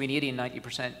 between 80 and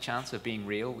 90% chance of being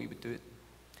real, we would do it.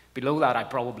 Below that, I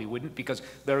probably wouldn't, because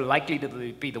they're likely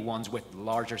to be the ones with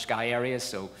larger sky areas.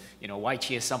 So, why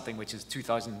chase something which is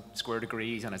 2,000 square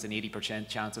degrees and has an 80%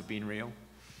 chance of being real?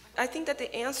 I think that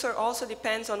the answer also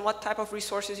depends on what type of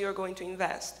resources you're going to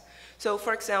invest. So,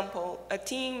 for example, a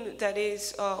team that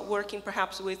is working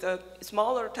perhaps with a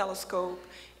smaller telescope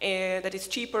and that is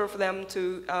cheaper for them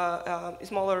to, a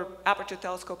smaller aperture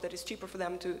telescope that is cheaper for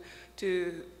them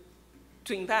to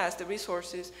invest the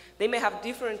resources, they may have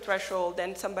different threshold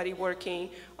than somebody working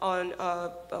on a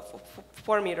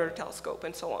 4-meter telescope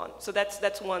and so on. So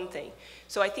that's one thing.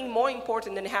 So I think more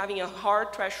important than having a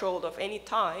hard threshold of any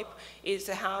type is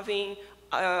having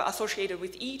associated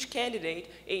with each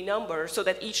candidate a number so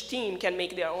that each team can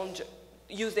make their own,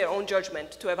 use their own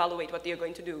judgment to evaluate what they're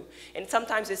going to do. And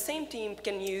sometimes the same team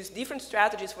can use different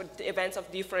strategies for events of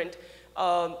different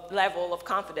level of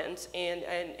confidence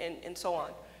and so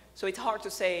on. So it's hard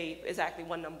to say exactly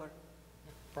one number.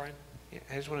 Brian? Yeah,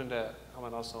 I just wanted to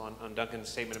comment also on Duncan's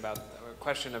statement about, or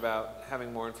question about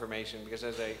having more information, because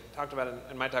as I talked about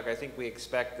in my talk, I think we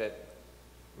expect that,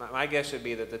 my guess would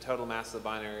be that the total mass of the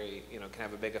binary, can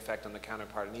have a big effect on the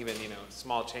counterpart, and even,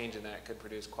 small change in that could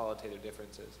produce qualitative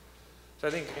differences. So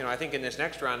I think in this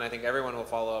next run, I think everyone will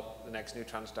follow up the next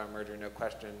neutron star merger, no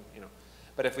question,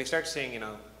 But if we start seeing,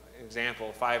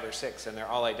 example 5 or 6 and they're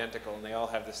all identical and they all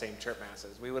have the same chirp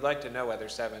masses, we would like to know whether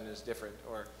 7 is different,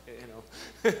 or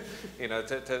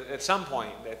at some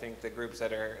point I think the groups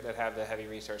that have the heavy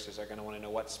resources are going to want to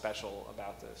know what's special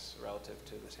about this relative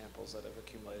to the samples that have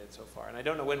accumulated so far. And I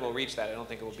don't know when we'll reach that. I don't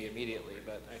think it will be immediately,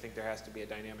 but I think there has to be a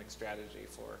dynamic strategy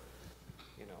for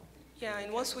Yeah,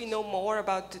 and once we know more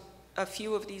about a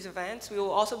few of these events, we will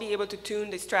also be able to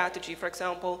tune the strategy. For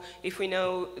example, if we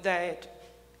know that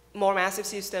more massive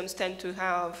systems tend to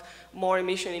have more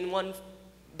emission in one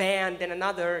band than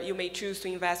another, you may choose to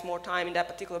invest more time in that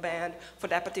particular band for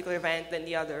that particular event than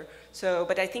the other. So,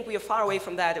 but I think we are far away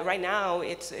from that. Right now,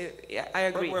 I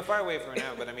agree. We're far away from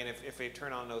now, but I mean, if we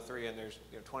turn on 03 and there's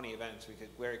 20 events, we could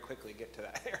very quickly get to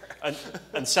that era.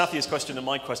 And Sathia's question and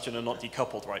my question are not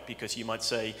decoupled, right? Because you might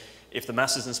say, if the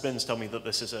masses and spins tell me that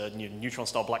this is a neutron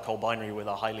star black hole binary with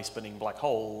a highly spinning black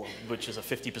hole, which is a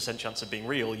 50% chance of being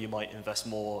real, you might invest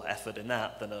more effort in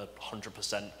that than a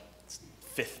 100%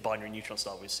 fifth binary neutron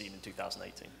star we've seen in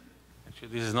 2018. Actually,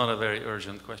 this is not a very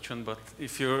urgent question, but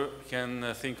if you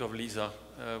can think of LISA,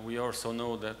 we also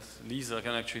know that LISA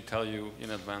can actually tell you in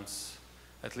advance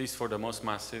at least for the most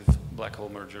massive black hole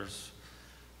mergers,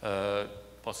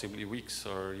 possibly weeks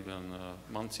or even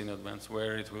months in advance,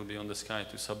 where it will be on the sky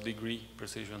to sub-degree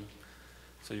precision.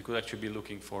 So you could actually be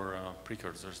looking for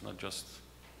precursors, not just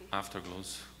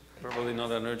afterglows. Probably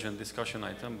not an urgent discussion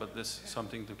item, but this is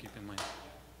something to keep in mind.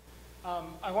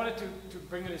 I wanted to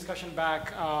bring the discussion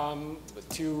back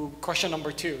to question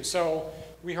number 2. So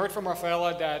we heard from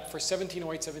Marcelle that for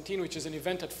 170817, which is an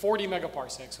event at 40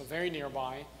 megaparsecs, so very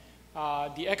nearby,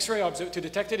 the X-ray, to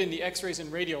detect it in the X-rays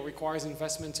and radio requires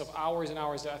investments of hours and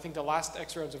hours. I think the last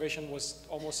X-ray observation was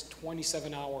almost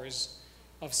 27 hours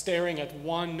of staring at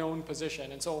one known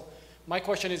position. And so my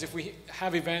question is, if we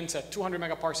have events at 200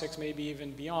 megaparsecs, maybe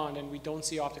even beyond, and we don't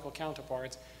see optical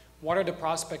counterparts, what are the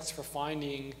prospects for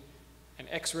finding an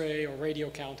X-ray or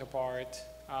radio counterpart,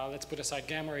 let's put aside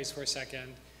gamma rays for a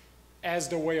second, as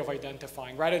the way of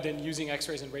identifying, rather than using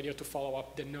X-rays and radio to follow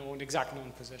up the exact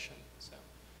known position?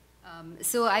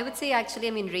 So I would say actually,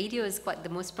 I mean, radio is quite the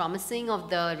most promising of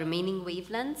the remaining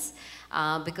wavelengths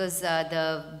because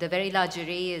the very large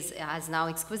array has now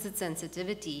exquisite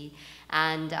sensitivity.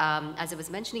 And as I was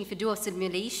mentioning, if you do a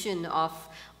simulation of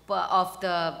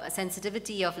the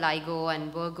sensitivity of LIGO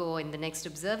and Virgo in the next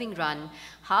observing run,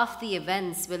 half the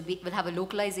events will have a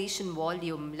localization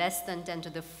volume less than 10 to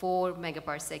the 4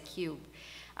 megaparsec cube,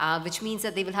 which means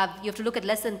that you have to look at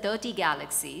less than 30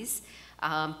 galaxies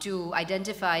to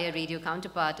identify a radio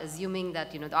counterpart, assuming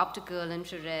that the optical,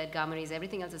 infrared, gamma rays,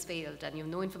 everything else has failed, and you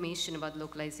have no information about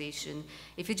localization.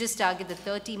 If you just target the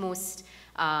 30 most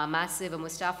massive or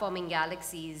most star-forming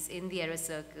galaxies in the error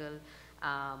circle,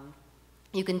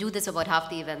 you can do this about half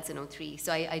the events in O3.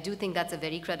 So I do think that's a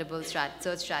very credible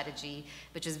search strategy,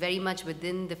 which is very much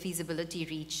within the feasibility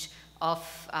reach of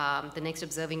the next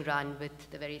observing run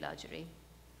with the very large array.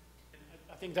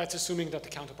 I think that's assuming that the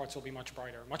counterparts will be much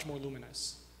brighter, much more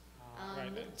luminous,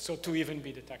 right? So to even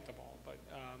be detectable, but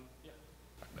yeah.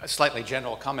 A slightly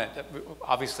general comment.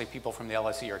 Obviously, people from the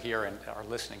LSE are here and are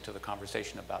listening to the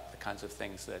conversation about the kinds of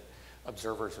things that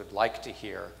observers would like to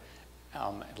hear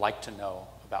and like to know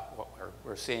about what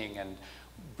we're seeing. And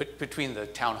between the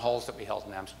town halls that we held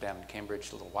in Amsterdam and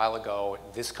Cambridge a little while ago,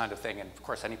 this kind of thing, and of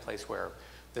course any place where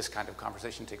this kind of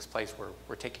conversation takes place,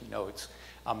 we're taking notes.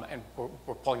 And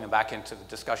we're pulling them back into the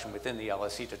discussion within the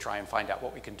LSE to try and find out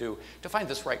what we can do to find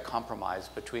this right compromise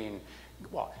between,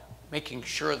 well, making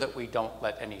sure that we don't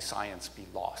let any science be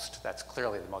lost. That's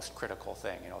clearly the most critical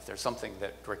thing. If there's something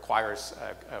that requires,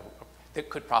 that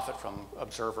could profit from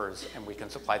observers and we can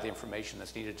supply the information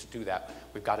that's needed to do that,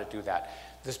 we've got to do that.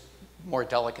 This more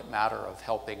delicate matter of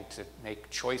helping to make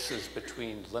choices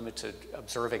between limited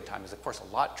observing time is, of course,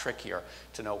 a lot trickier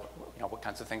to know, what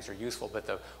kinds of things are useful. But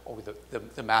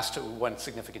the mass to one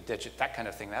significant digit, that kind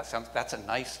of thing, that's a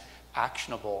nice,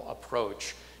 actionable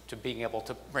approach to being able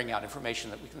to bring out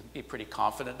information that we can be pretty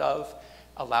confident of,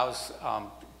 allows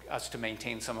us to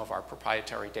maintain some of our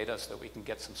proprietary data so that we can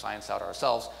get some science out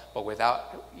ourselves, but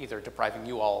without either depriving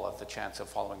you all of the chance of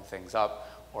following things up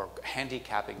or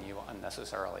handicapping you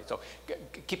unnecessarily. So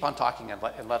keep on talking and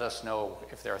let us know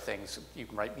if there are things. You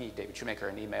can write me, David Shoemaker,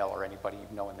 an email, or anybody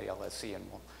you know in the LSE, and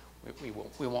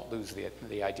we won't lose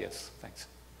the ideas. Thanks.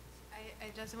 I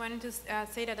just wanted to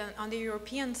say that on the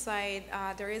European side,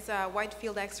 there is a wide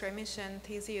field X-ray mission,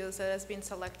 Theseus, that has been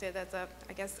selected as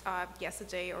I guess,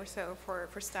 yesterday or so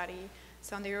for study.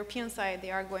 So on the European side,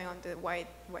 they are going on the wide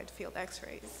field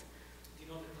X-rays. Do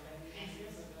you know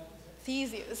the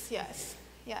Theseus, yes.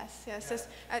 Yes.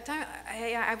 At time,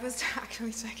 I was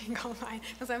actually checking online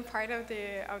because I'm part of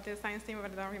the science team,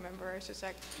 but I don't remember. I should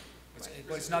check.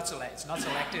 It's not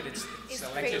selected. It's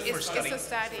selected for study. It's a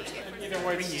study. Either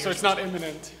way, so it's not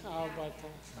imminent.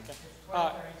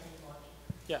 Okay.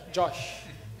 Yeah, Josh.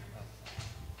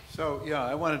 So yeah,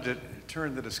 I wanted to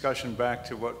turn the discussion back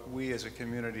to what we as a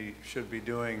community should be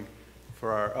doing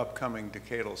for our upcoming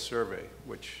decadal survey,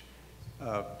 which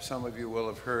some of you will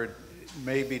have heard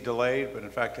may be delayed, but in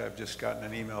fact I've just gotten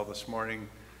an email this morning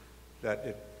that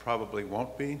it probably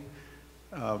won't be.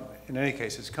 In any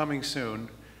case, it's coming soon.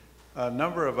 A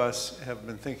number of us have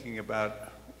been thinking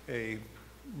about a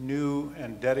new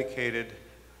and dedicated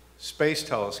space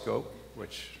telescope,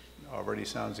 which already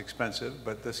sounds expensive,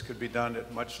 but this could be done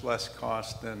at much less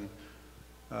cost than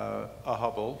a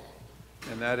Hubble.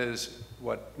 And that is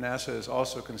what NASA is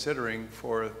also considering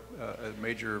for a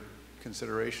major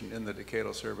consideration in the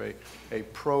decadal survey, a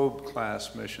probe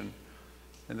class mission.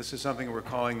 And this is something we're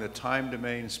calling the Time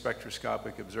Domain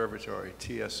Spectroscopic Observatory,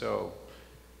 TSO,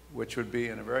 which would be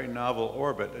in a very novel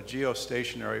orbit, a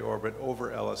geostationary orbit over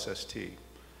LSST.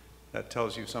 That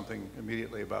tells you something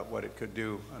immediately about what it could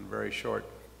do on very short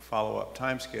follow-up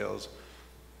timescales.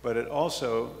 But it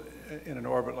also in an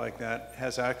orbit like that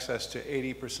has access to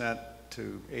 80%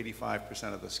 to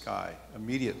 85% of the sky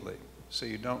immediately. So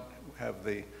you don't have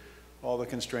all the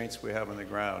constraints we have on the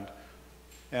ground.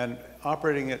 And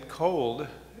operating it cold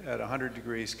at 100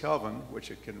 degrees Kelvin,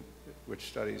 which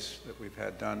studies that we've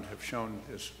had done have shown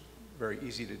is very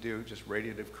easy to do, just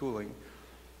radiative cooling,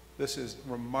 this is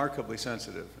remarkably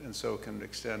sensitive, and so can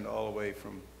extend all the way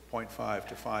from 0.5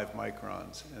 to 5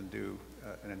 microns and do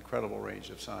an incredible range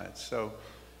of science. So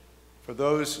for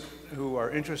those who are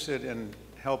interested in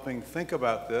helping think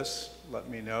about this, let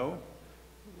me know.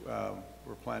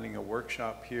 We're planning a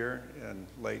workshop here in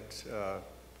late,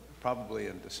 probably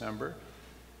in December.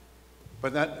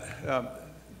 But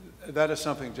that is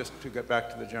something, just to get back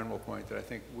to the general point, that I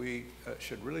think we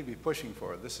should really be pushing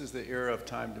for. This is the era of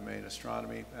time domain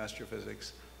astronomy,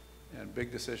 astrophysics, and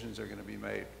big decisions are going to be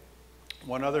made.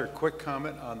 One other quick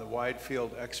comment on the wide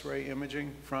field X-ray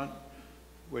imaging front,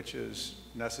 which is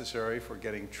necessary for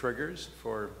getting triggers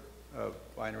for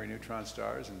binary neutron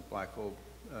stars and black hole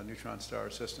neutron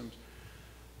star systems.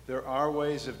 There are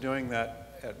ways of doing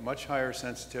that at much higher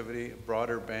sensitivity,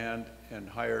 broader band, and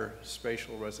higher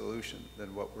spatial resolution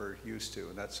than what we're used to.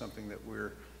 And that's something that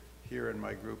we're here in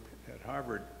my group at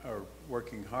Harvard are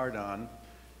working hard on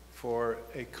for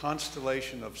a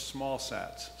constellation of small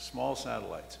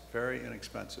satellites, very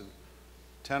inexpensive,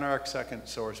 10 arc-second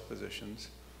source positions,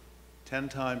 10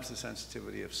 times the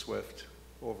sensitivity of SWIFT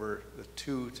over the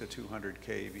 2 to 200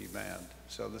 keV band.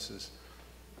 So this is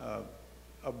a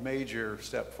major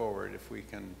step forward if we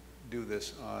can do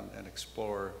this on an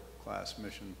Explorer class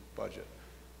mission budget,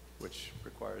 which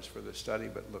requires further study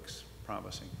but looks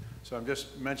promising. So I'm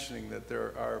just mentioning that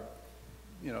there are,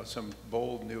 some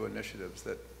bold new initiatives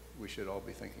that we should all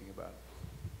be thinking about.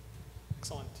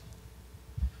 Excellent.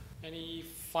 Any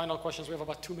final questions? We have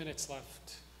about 2 minutes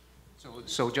left.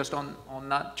 So just on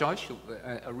that, Josh,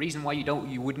 a reason why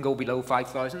you wouldn't go below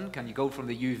 5,000? Can you go from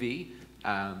the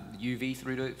UV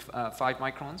through to 5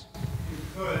 microns? You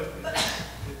could.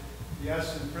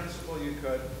 Yes, in principle you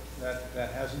could.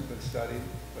 That hasn't been studied,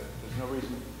 but there's no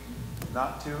reason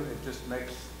not to. It just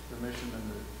makes the mission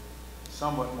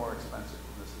somewhat more expensive.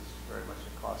 This is very much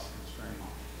a cost-constrained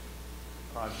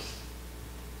project.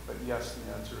 But yes,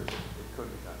 the answer is it could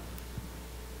be done.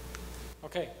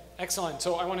 Okay, excellent.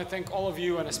 So I want to thank all of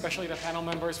you and especially the panel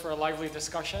members for a lively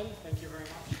discussion. Thank you very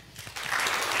much.